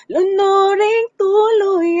mundo'y lunuring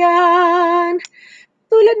tuluyan.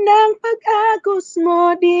 Tulad ng pag-agos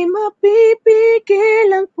mo, di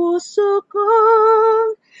mapipigil ang puso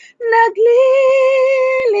kong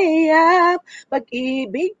nagliliyap.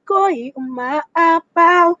 Pag-ibig ko'y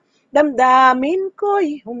umaapaw, damdamin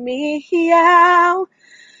ko'y humihiyaw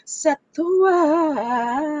sa tuwa.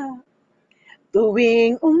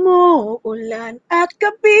 Tuwing umuulan at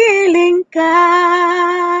kapiling ka.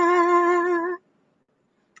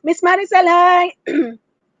 Miss Marisol, hi!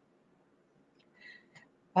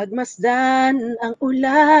 Pagmasdan ang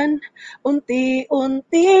ulan,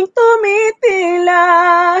 unti-unting tumitila.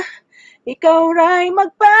 Ikaw ra'y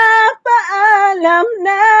magpapaalam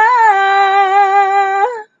na.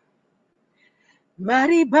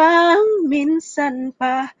 Maribang minsan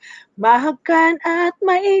pa, mahagkan at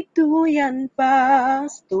maituyan pa.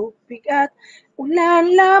 Tubig at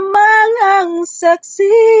ulan lamang ang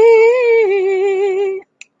saksi.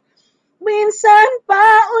 Minsan pa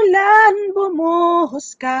ulan,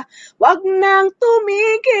 bumuhos ka, wag nang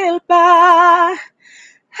tumigil pa.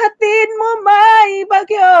 Hatid mo may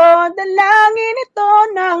bagyo, dalangin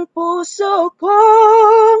ito ng puso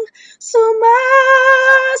kong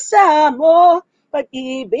sumasamo.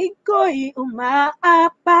 Pag-ibig ko'y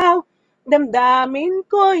umaapaw, damdamin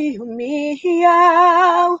ko'y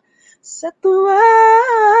humihiyaw sa tuwa.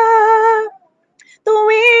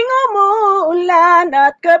 Tuwing umuulan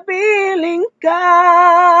at kapiling ka.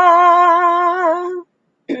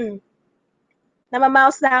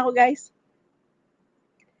 Namamaos na ako, guys.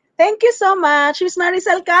 Thank you so much. Miss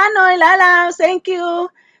Marisol Canoy, Lalaw, thank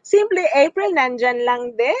you. Simply April, nandyan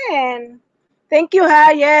lang din. Thank you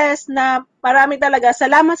ha, yes, na marami talaga.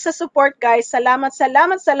 Salamat sa support, guys. Salamat,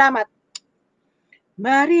 salamat, salamat.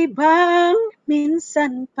 Maribang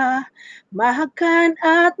minsan pa, mahagkan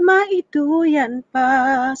at maituyan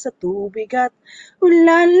pa. Sa tubig at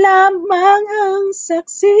ulan lamang ang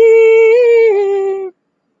saksi.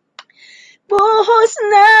 Buhos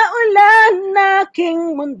na ulan,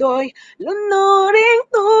 aking mundo'y lunuring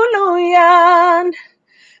tuluyan.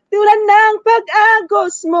 Tulad ng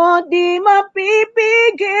pag-agos mo, di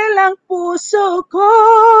mapipigil ang puso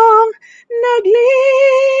kong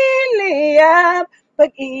nagliliyap.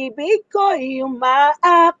 Pag-ibig ko'y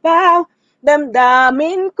umaapaw,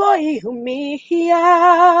 damdamin ko'y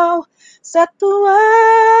humihiyaw sa tuwa.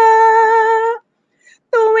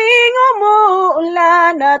 Tuwing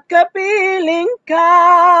umuulan at kapiling ka.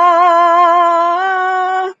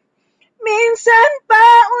 Minsan pa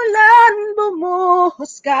ulan,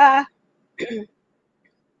 bumuhos ka.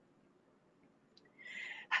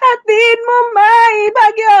 Hatid mo may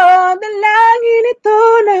bagyo, dalangin ito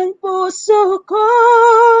ng puso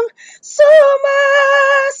kong sumasamo.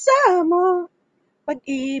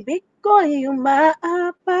 Pag-ibig ko'y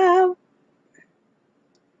umaapaw.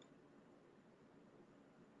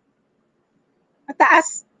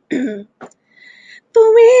 Mataas.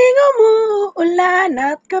 Tuwing umuulan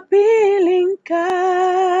at kapiling ka.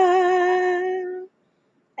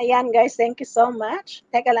 Ayan guys, thank you so much.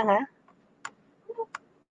 Teka lang ha.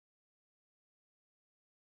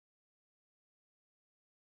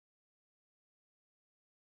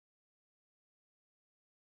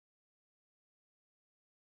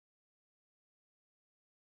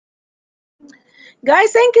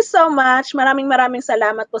 Guys, thank you so much. Maraming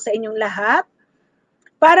salamat po sa inyong lahat.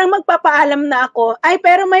 Parang magpapaalam na ako. Ay,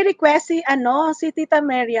 pero may request si Tita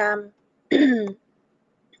Miriam.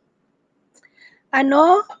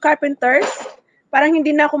 Carpenters? Parang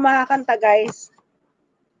hindi na ako makakanta, guys.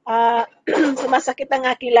 Sumasakit ang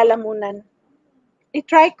aking lalamunan.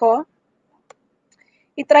 I-try kong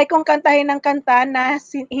kantahin ng kanta na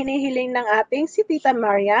hinihiling ng ating si Tita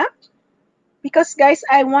Maria. Because guys,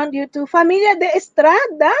 I want you to Familia de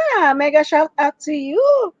Estrada. Mega shout out to you.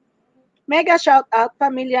 Mega shout out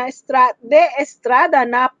Familia de Estrada.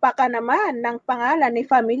 Napaka naman ng pangalan ni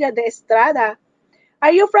Familia de Estrada.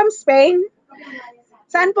 Are you from Spain?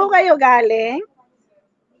 Saan po kayo galing?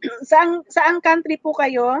 Saang country po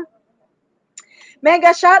kayo?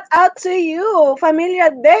 Mega shout out to you,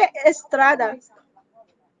 Familia de Estrada.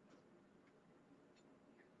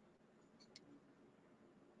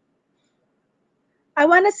 I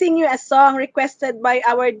want to sing you a song requested by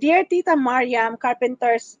our dear Tita Mariam,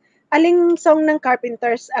 Carpenters. Aling song ng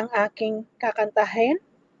Carpenters ang aking kakantahin?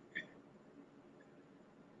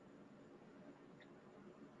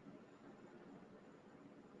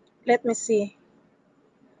 Let me see.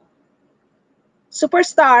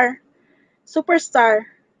 Superstar. Superstar.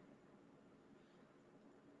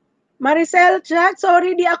 Maricel Jack,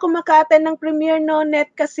 sorry di ako maka-attend ng premiere no net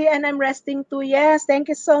kasi and I'm resting too. Yes, thank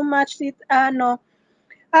you so much.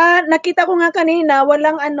 Nakita ko nga kanina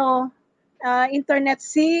walang internet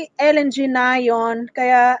si LNG na yon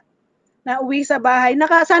kaya nauwi sa bahay.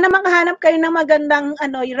 Sana makahanap kayo ng magandang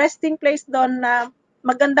resting place doon na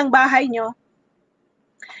magandang bahay nyo.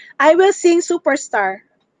 I will sing Superstar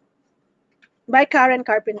by Karen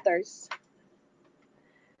Carpenters.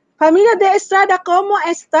 Familia de Estrada, ¿cómo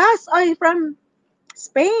estás? Oy, from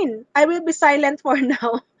Spain. I will be silent for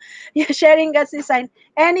now. You're sharing God's design.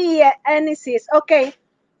 Any sis. Okay.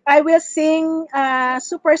 I will sing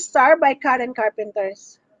Superstar by Karen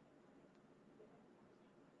Carpenters.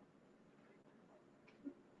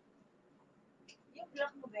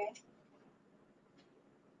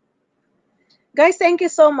 Guys, thank you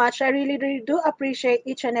so much. I really, really do appreciate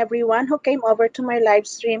each and every one who came over to my live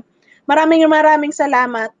stream. Maraming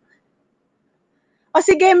salamat. O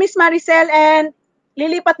sige, Miss Maricel, and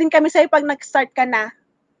lilipat din kami sa'yo pag nag-start ka na.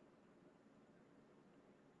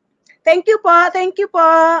 Thank you po. Thank you po.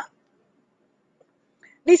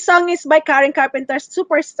 This song is by Karen Carpenter's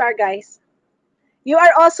Superstar, guys. You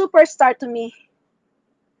are all superstar to me.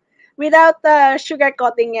 Without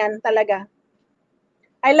sugarcoating yan, talaga.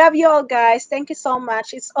 I love you all, guys. Thank you so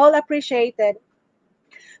much. It's all appreciated.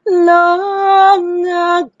 Long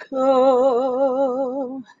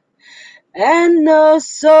ago, and oh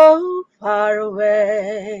so far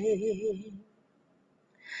away,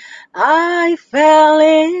 I fell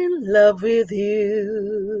in love with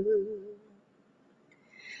you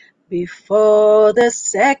before the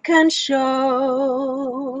second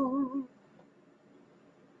show.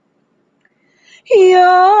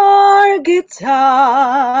 Your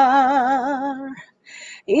guitar,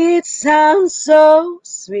 it sounds so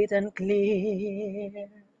sweet and clear,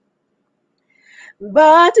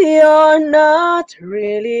 but you're not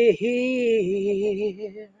really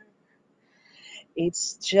here.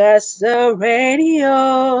 It's just the radio.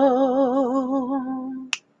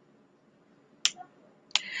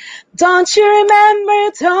 Don't you remember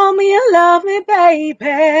you told me you love me,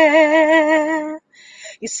 baby?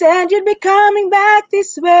 You said you'd be coming back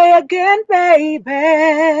this way again,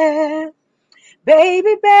 baby.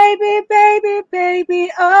 Baby, baby, baby,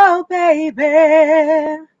 baby, oh, baby.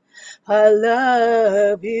 I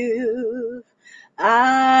love you.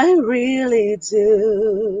 I really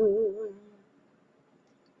do.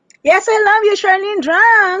 Yes, I love you, Charlene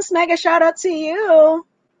Drums. Mega shout out to you.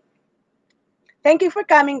 Thank you for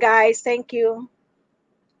coming, guys. Thank you.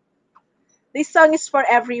 This song is for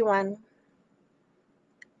everyone.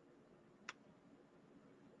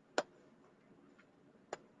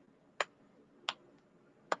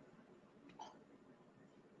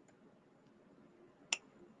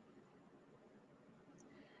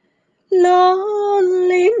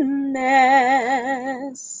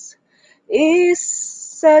 Loneliness is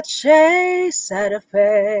such a sad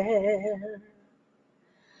affair,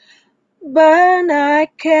 but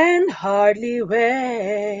I can hardly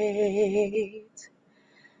wait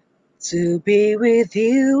to be with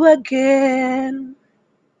you again.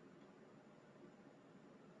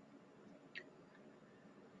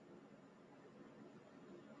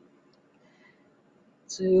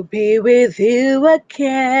 To be with you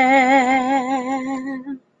again.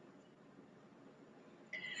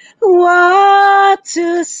 What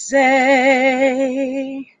to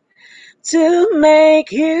say to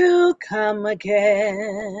make you come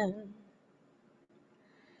again?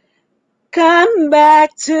 Come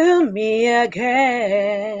back to me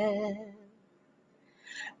again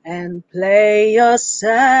and play your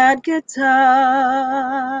sad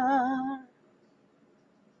guitar.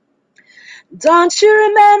 Don't you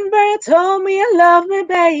remember you told me you love me,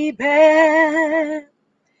 baby?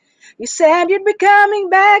 You said you'd be coming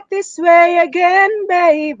back this way again,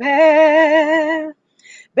 baby.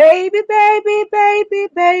 Baby, baby, baby,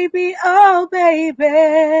 baby, oh,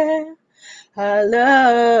 baby. I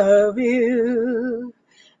love you.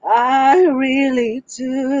 I really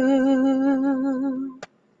do.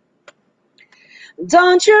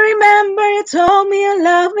 Don't you remember you told me you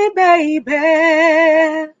love me,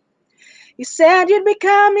 baby? You said you'd be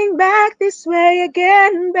coming back this way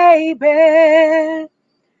again, baby.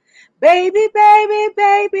 Baby, baby,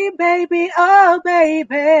 baby, baby, oh,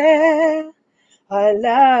 baby. I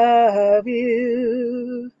love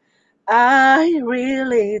you. I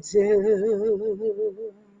really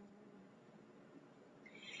do.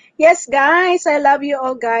 Yes, guys, I love you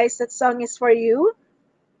all, guys. That song is for you,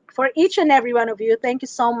 for each and every one of you. Thank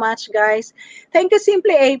you so much, guys. Thank you,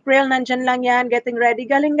 Simply April. Nandyan lang yan, getting ready.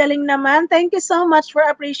 Galing-galing naman. Thank you so much for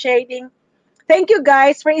appreciating. Thank you,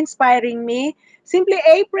 guys, for inspiring me. Simply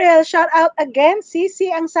April, shout out again.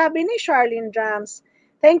 Sisi ang sabi ni Charlene Drums.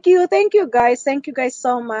 Thank you, guys. Thank you, guys,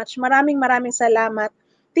 so much. Maraming salamat.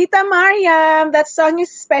 Tita Mariam, that song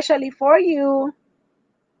is especially for you.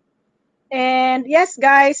 And yes,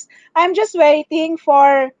 guys, I'm just waiting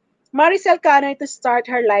for Maricel Canoy to start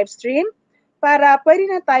her live stream para pwede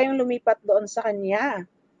na tayong lumipat doon sa kanya.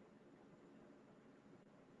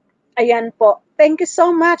 Ayan po. Thank you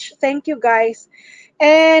so much. Thank you, guys.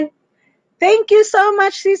 And thank you so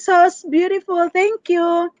much, Sisos. Beautiful. Thank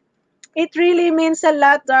you. It really means a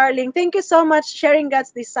lot, darling. Thank you so much, Sharing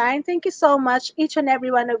God's Design. Thank you so much, each and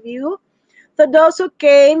every one of you. To those who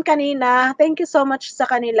came kanina, thank you so much sa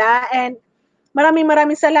kanila. And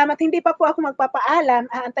maraming salamat. Hindi pa po ako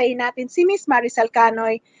magpapaalam. Aantayin natin si Miss Maricel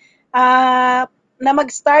Canoy na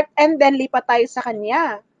mag-start and then lipat tayo sa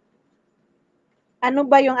kanya. Ano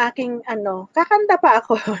ba yung aking kakanta pa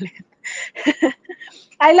ako ulit.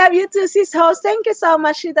 I love you too, sis host. Thank you so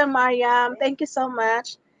much, Shida Mariam. Thank you so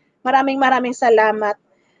much. Maraming salamat.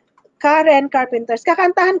 Karen Carpenters.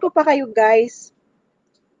 Kakantahan ko pa kayo, guys,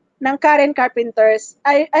 ng Karen Carpenters.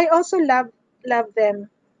 I also love them.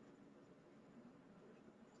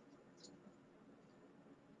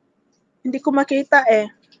 Hindi ko makita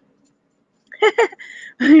eh.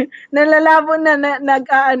 Nalalabo na,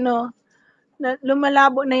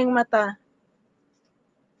 lumalabo na yung mata.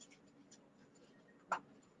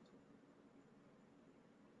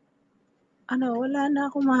 Wala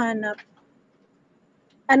na akong mahanap.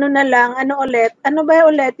 Ano na lang, ulit? Ano ba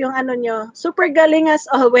ulit yung nyo? Super galing as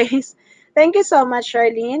always. Thank you so much,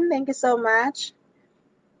 Charlene. Thank you so much.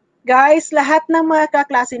 Guys, lahat ng mga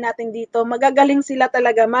kaklase natin dito, magagaling sila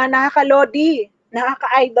talaga. Nakakalodi,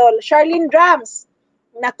 nakaka-idol. Charlene Drums.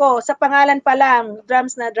 Nako, sa pangalan pa lang,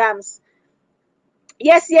 drums na drums.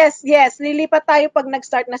 Yes. Lilipat tayo pag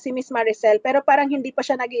nag-start na si Miss Maricel. Pero parang hindi pa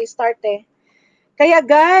siya nag-i-start eh. Kaya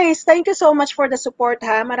guys, thank you so much for the support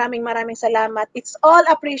ha. Maraming salamat. It's all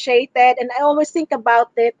appreciated and I always think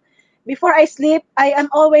about it. Before I sleep, I am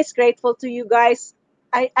always grateful to you guys.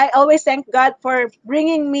 I always thank God for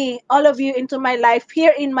bringing me, all of you, into my life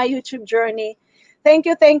here in my YouTube journey. Thank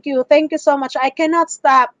you. Thank you so much. I cannot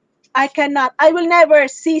stop. I will never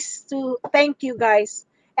cease to thank you guys.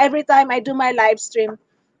 Every time I do my live stream,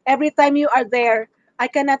 every time you are there, I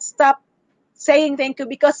cannot stop saying thank you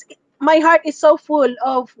because my heart is so full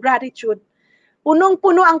of gratitude.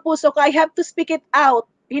 Punong-puno ang puso ko. I have to speak it out.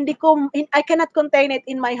 I cannot contain it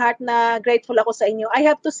in my heart na grateful ako sa inyo. I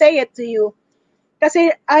have to say it to you. Kasi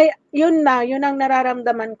yun ang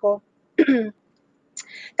nararamdaman ko.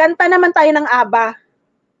 Kanta naman tayo ng ABBA.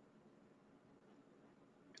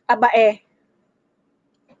 ABBA eh.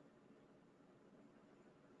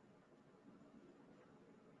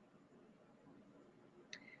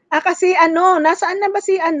 Kasi nasaan na ba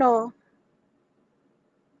si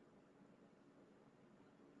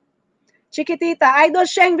Chiquitita, Idol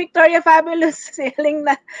Sheng Victoria Fabulous,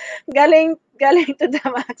 galing to the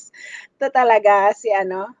max. Ito talaga si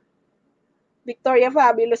Victoria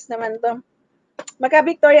Fabulous naman to.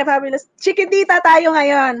 Victoria Fabulous. Chiquitita tayo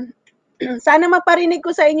ngayon. Sana maparinig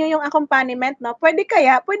ko sa inyo yung accompaniment, no? Pwede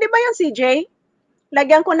ba yung CJ?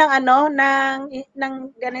 Lagyan ko ng ng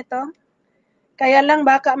ganito. Kaya lang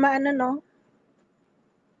baka no?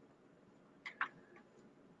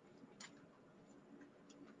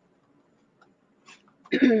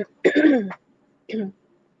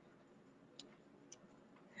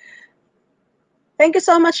 Thank you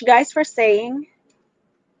so much, guys, for staying.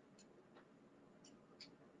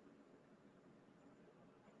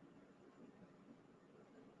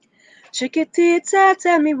 Chiquitita,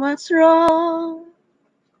 tell me what's wrong.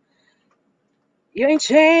 You're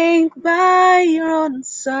enchained by your own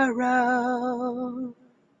sorrow.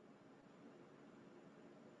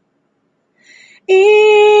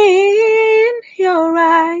 In your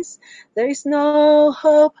eyes, there is no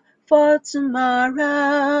hope for tomorrow.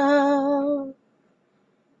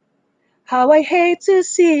 How I hate to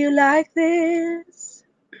see you like this.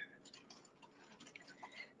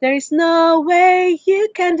 There is no way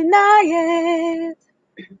you can deny it.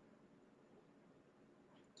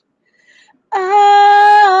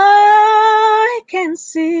 I can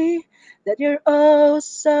see that you're oh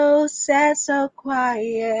so sad, so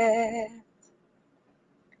quiet.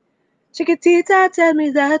 Chiquitita, tell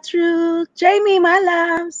me the truth. Jamie, my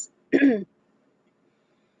loves.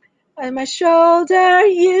 On my shoulder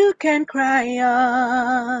you can cry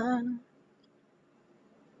on.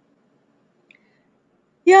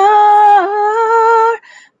 Your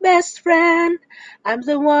best friend, I'm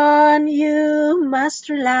the one you must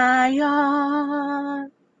rely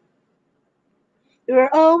on. You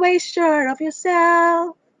are always sure of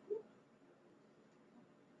yourself.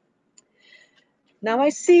 Now I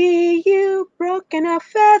see you broken a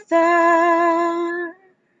feather.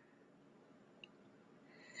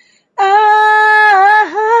 I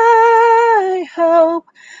hope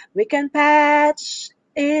we can patch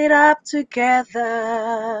it up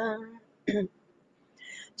together.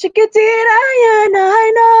 Chiquitita, and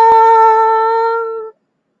I know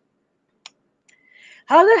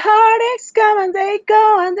how the heartaches come and they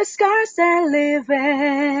go and the scars they're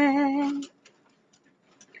leaving.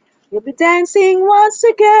 You'll be dancing once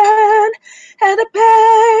again and the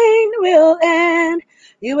pain will end.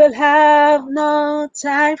 You will have no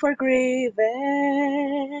time for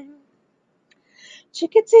grieving.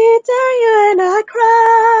 Chiquitita, you and I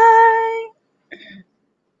cry,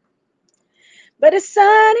 but the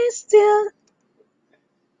sun is still.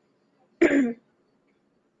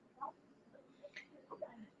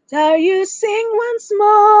 Dare you sing once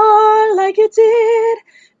more like you did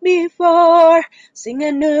before? Sing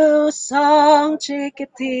a new song,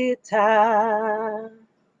 Chiquitita.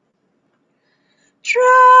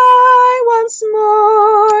 Try once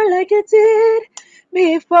more like you did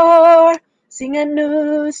before. Sing a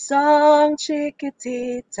new song,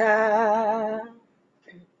 Chiquitita.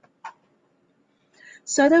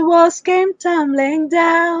 So the walls came tumbling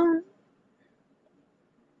down,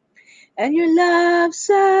 and your love's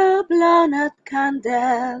a blown out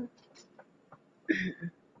candle.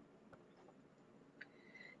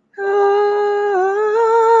 All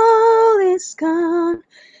is gone,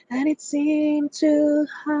 and it seemed too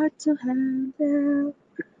hard to handle.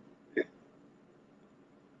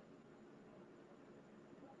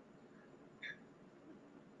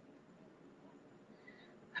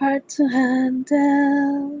 Hard to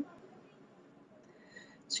handle.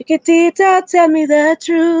 Chiquitita, tell me the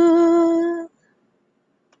truth.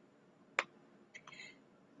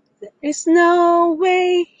 There is no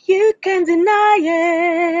way you can deny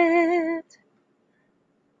it.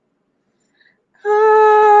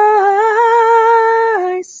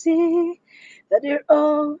 I see that you're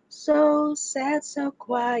all so sad, so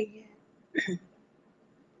quiet.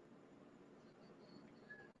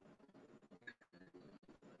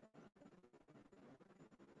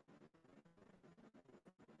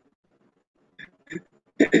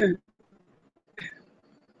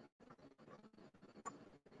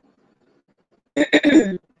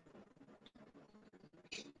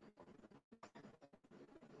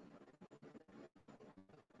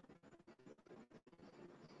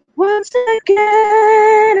 Once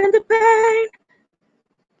again in the pain.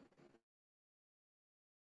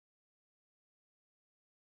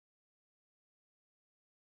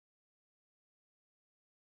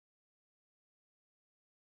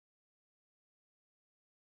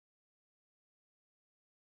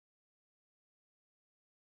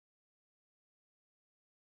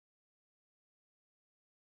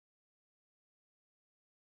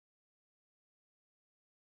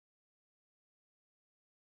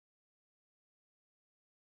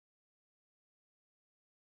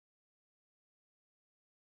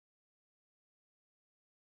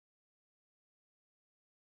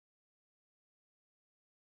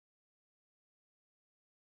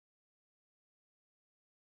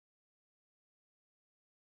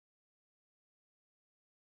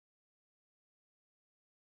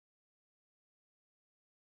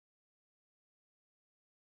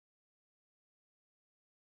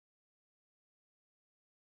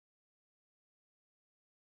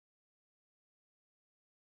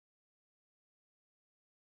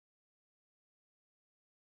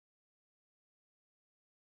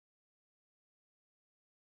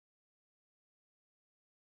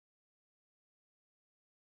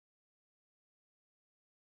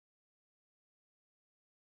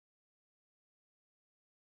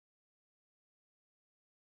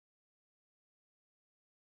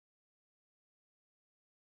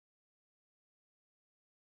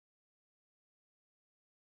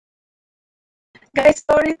 Guys,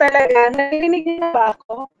 sorry talaga. Narinig niyo na ba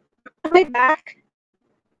ako? Am I back?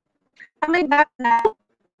 Am I back now?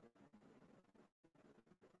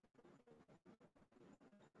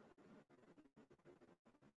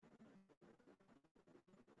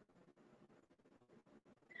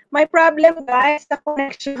 My problem, guys, the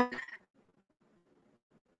connection.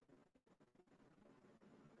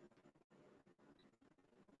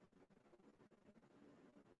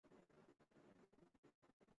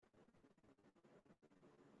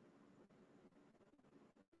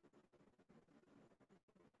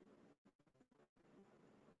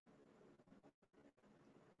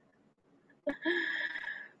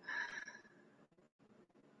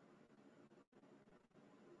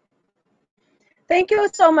 Thank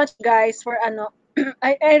you so much, guys, for ano.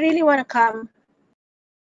 I really want to come.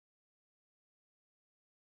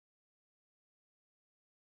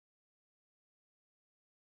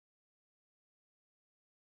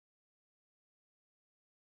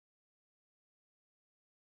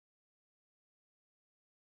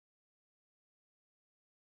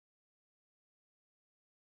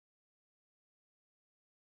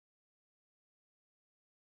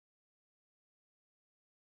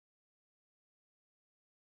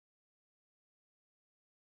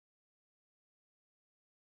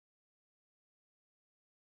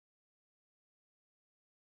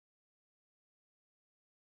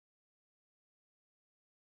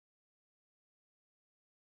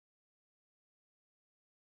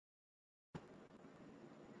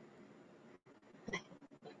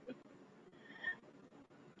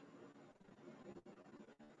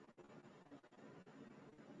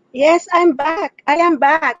 Yes, I'm back. I am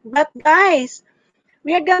back. But guys,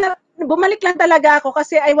 we are gonna, bumalik lang talaga ako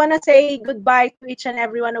kasi I wanna say goodbye to each and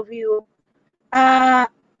every one of you.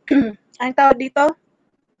 Ang tawag dito,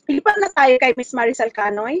 lipat na tayo kay Miss Maricel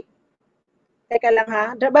Canoy. Teka lang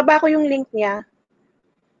ha, baba ko yung link niya.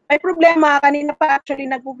 May problema, kanina pa actually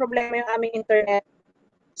nagpo-problema yung aming internet.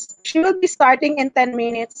 She will be starting in 10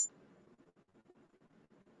 minutes.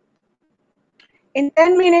 In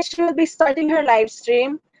 10 minutes, she will be starting her live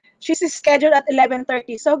stream. She's scheduled at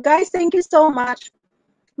 11:30. So guys, thank you so much.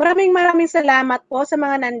 Maraming salamat po sa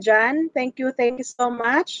mga nandyan. Thank you so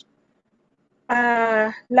much.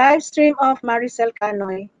 Live stream of Maricel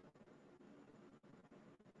Canoy.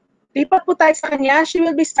 Lipat po tayo sa kanya. She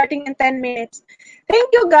will be starting in 10 minutes.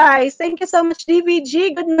 Thank you guys. Thank you so much,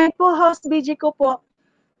 DVG. Good night po, host BG ko po.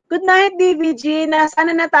 Good night, DVG. Na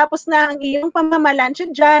sana natapos na ang iyong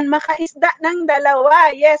pamamalansyo dyan. Makaisda ng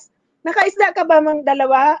dalawa. Yes. Nakaisda ka ba mang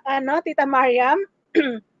dalawa, Tita Mariam?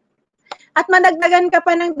 At managdagan ka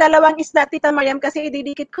pa ng dalawang isda, Tita Mariam, kasi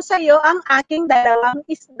ididikit ko sa iyo ang aking dalawang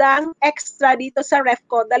isdang extra dito sa ref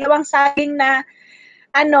ko. Dalawang saging na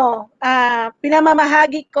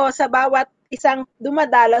pinamamahagi ko sa bawat isang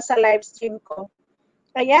dumadalo sa live stream ko.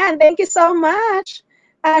 Ayan, thank you so much.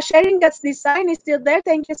 Sharing God's Design is still there.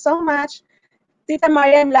 Thank you so much. Tita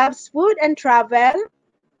Mariam loves food and travel.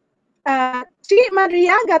 Chi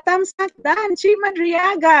Madriaga, thumbs up dan. Chi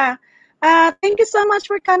Madriaga. Thank you so much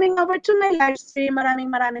for coming over to my live stream.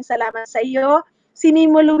 Maraming salamat sa iyo. Si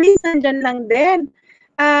Mimo Luis, nandyan lang din.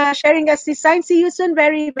 Sharing God's Design. See you soon,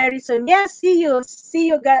 very, very soon. Yes, see you. See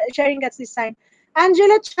you, Sharing God's Design.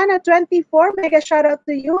 Angela Chana, 24. Mega shout out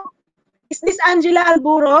to you. Is this Angela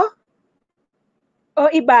Alburo? O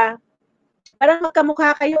iba? Parang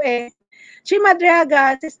magkamukha kayo eh. Si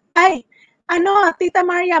Madriaga, Tita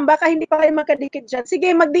Mariam, baka hindi pa kayo magkadikit dyan.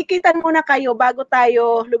 Sige, magdikitan muna kayo bago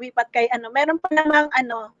tayo lumipat kay Meron pa namang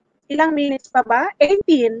ilang minutes pa ba?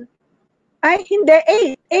 18. Ay, hindi,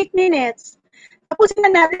 8. 8 minutes. Tapusin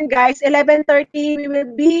na natin guys, 11:30, we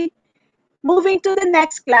will be moving to the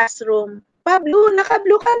next classroom. Pablo,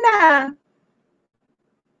 naka-blue ka na.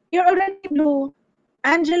 You're already blue.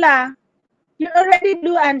 Angela, you're already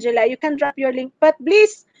blue, Angela. You can drop your link. But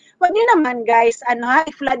please, wag niyo naman guys,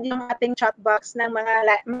 i-flood yung ating chat box ng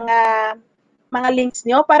mga links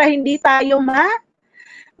niyo para hindi tayo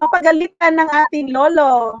mapagalitan ng ating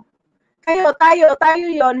lolo. Tayo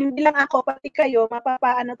yon, hindi lang ako, pati kayo,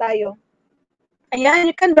 mapapaano tayo. Ayan,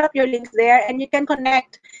 you can drop your links there and you can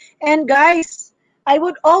connect. And guys, I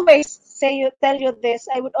would always tell you this.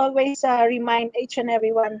 I would always remind each and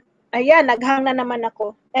everyone. Ayan, naghang na naman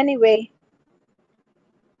ako. Anyway,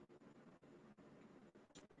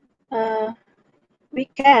 we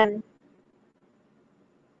can.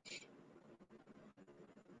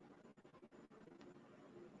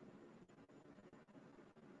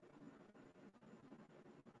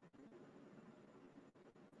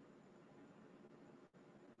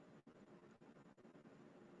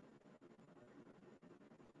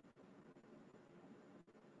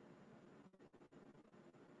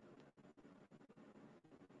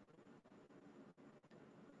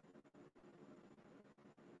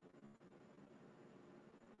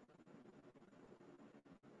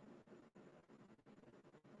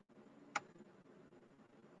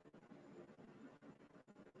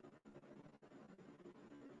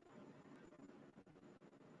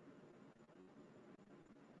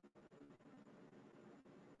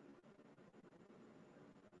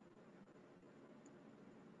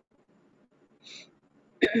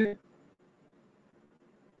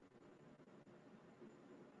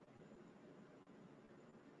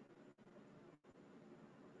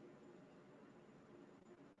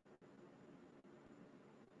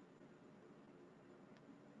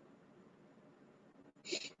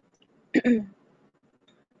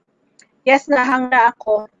 Yes, nahang na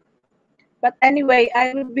ako. But anyway,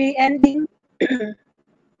 I will be ending.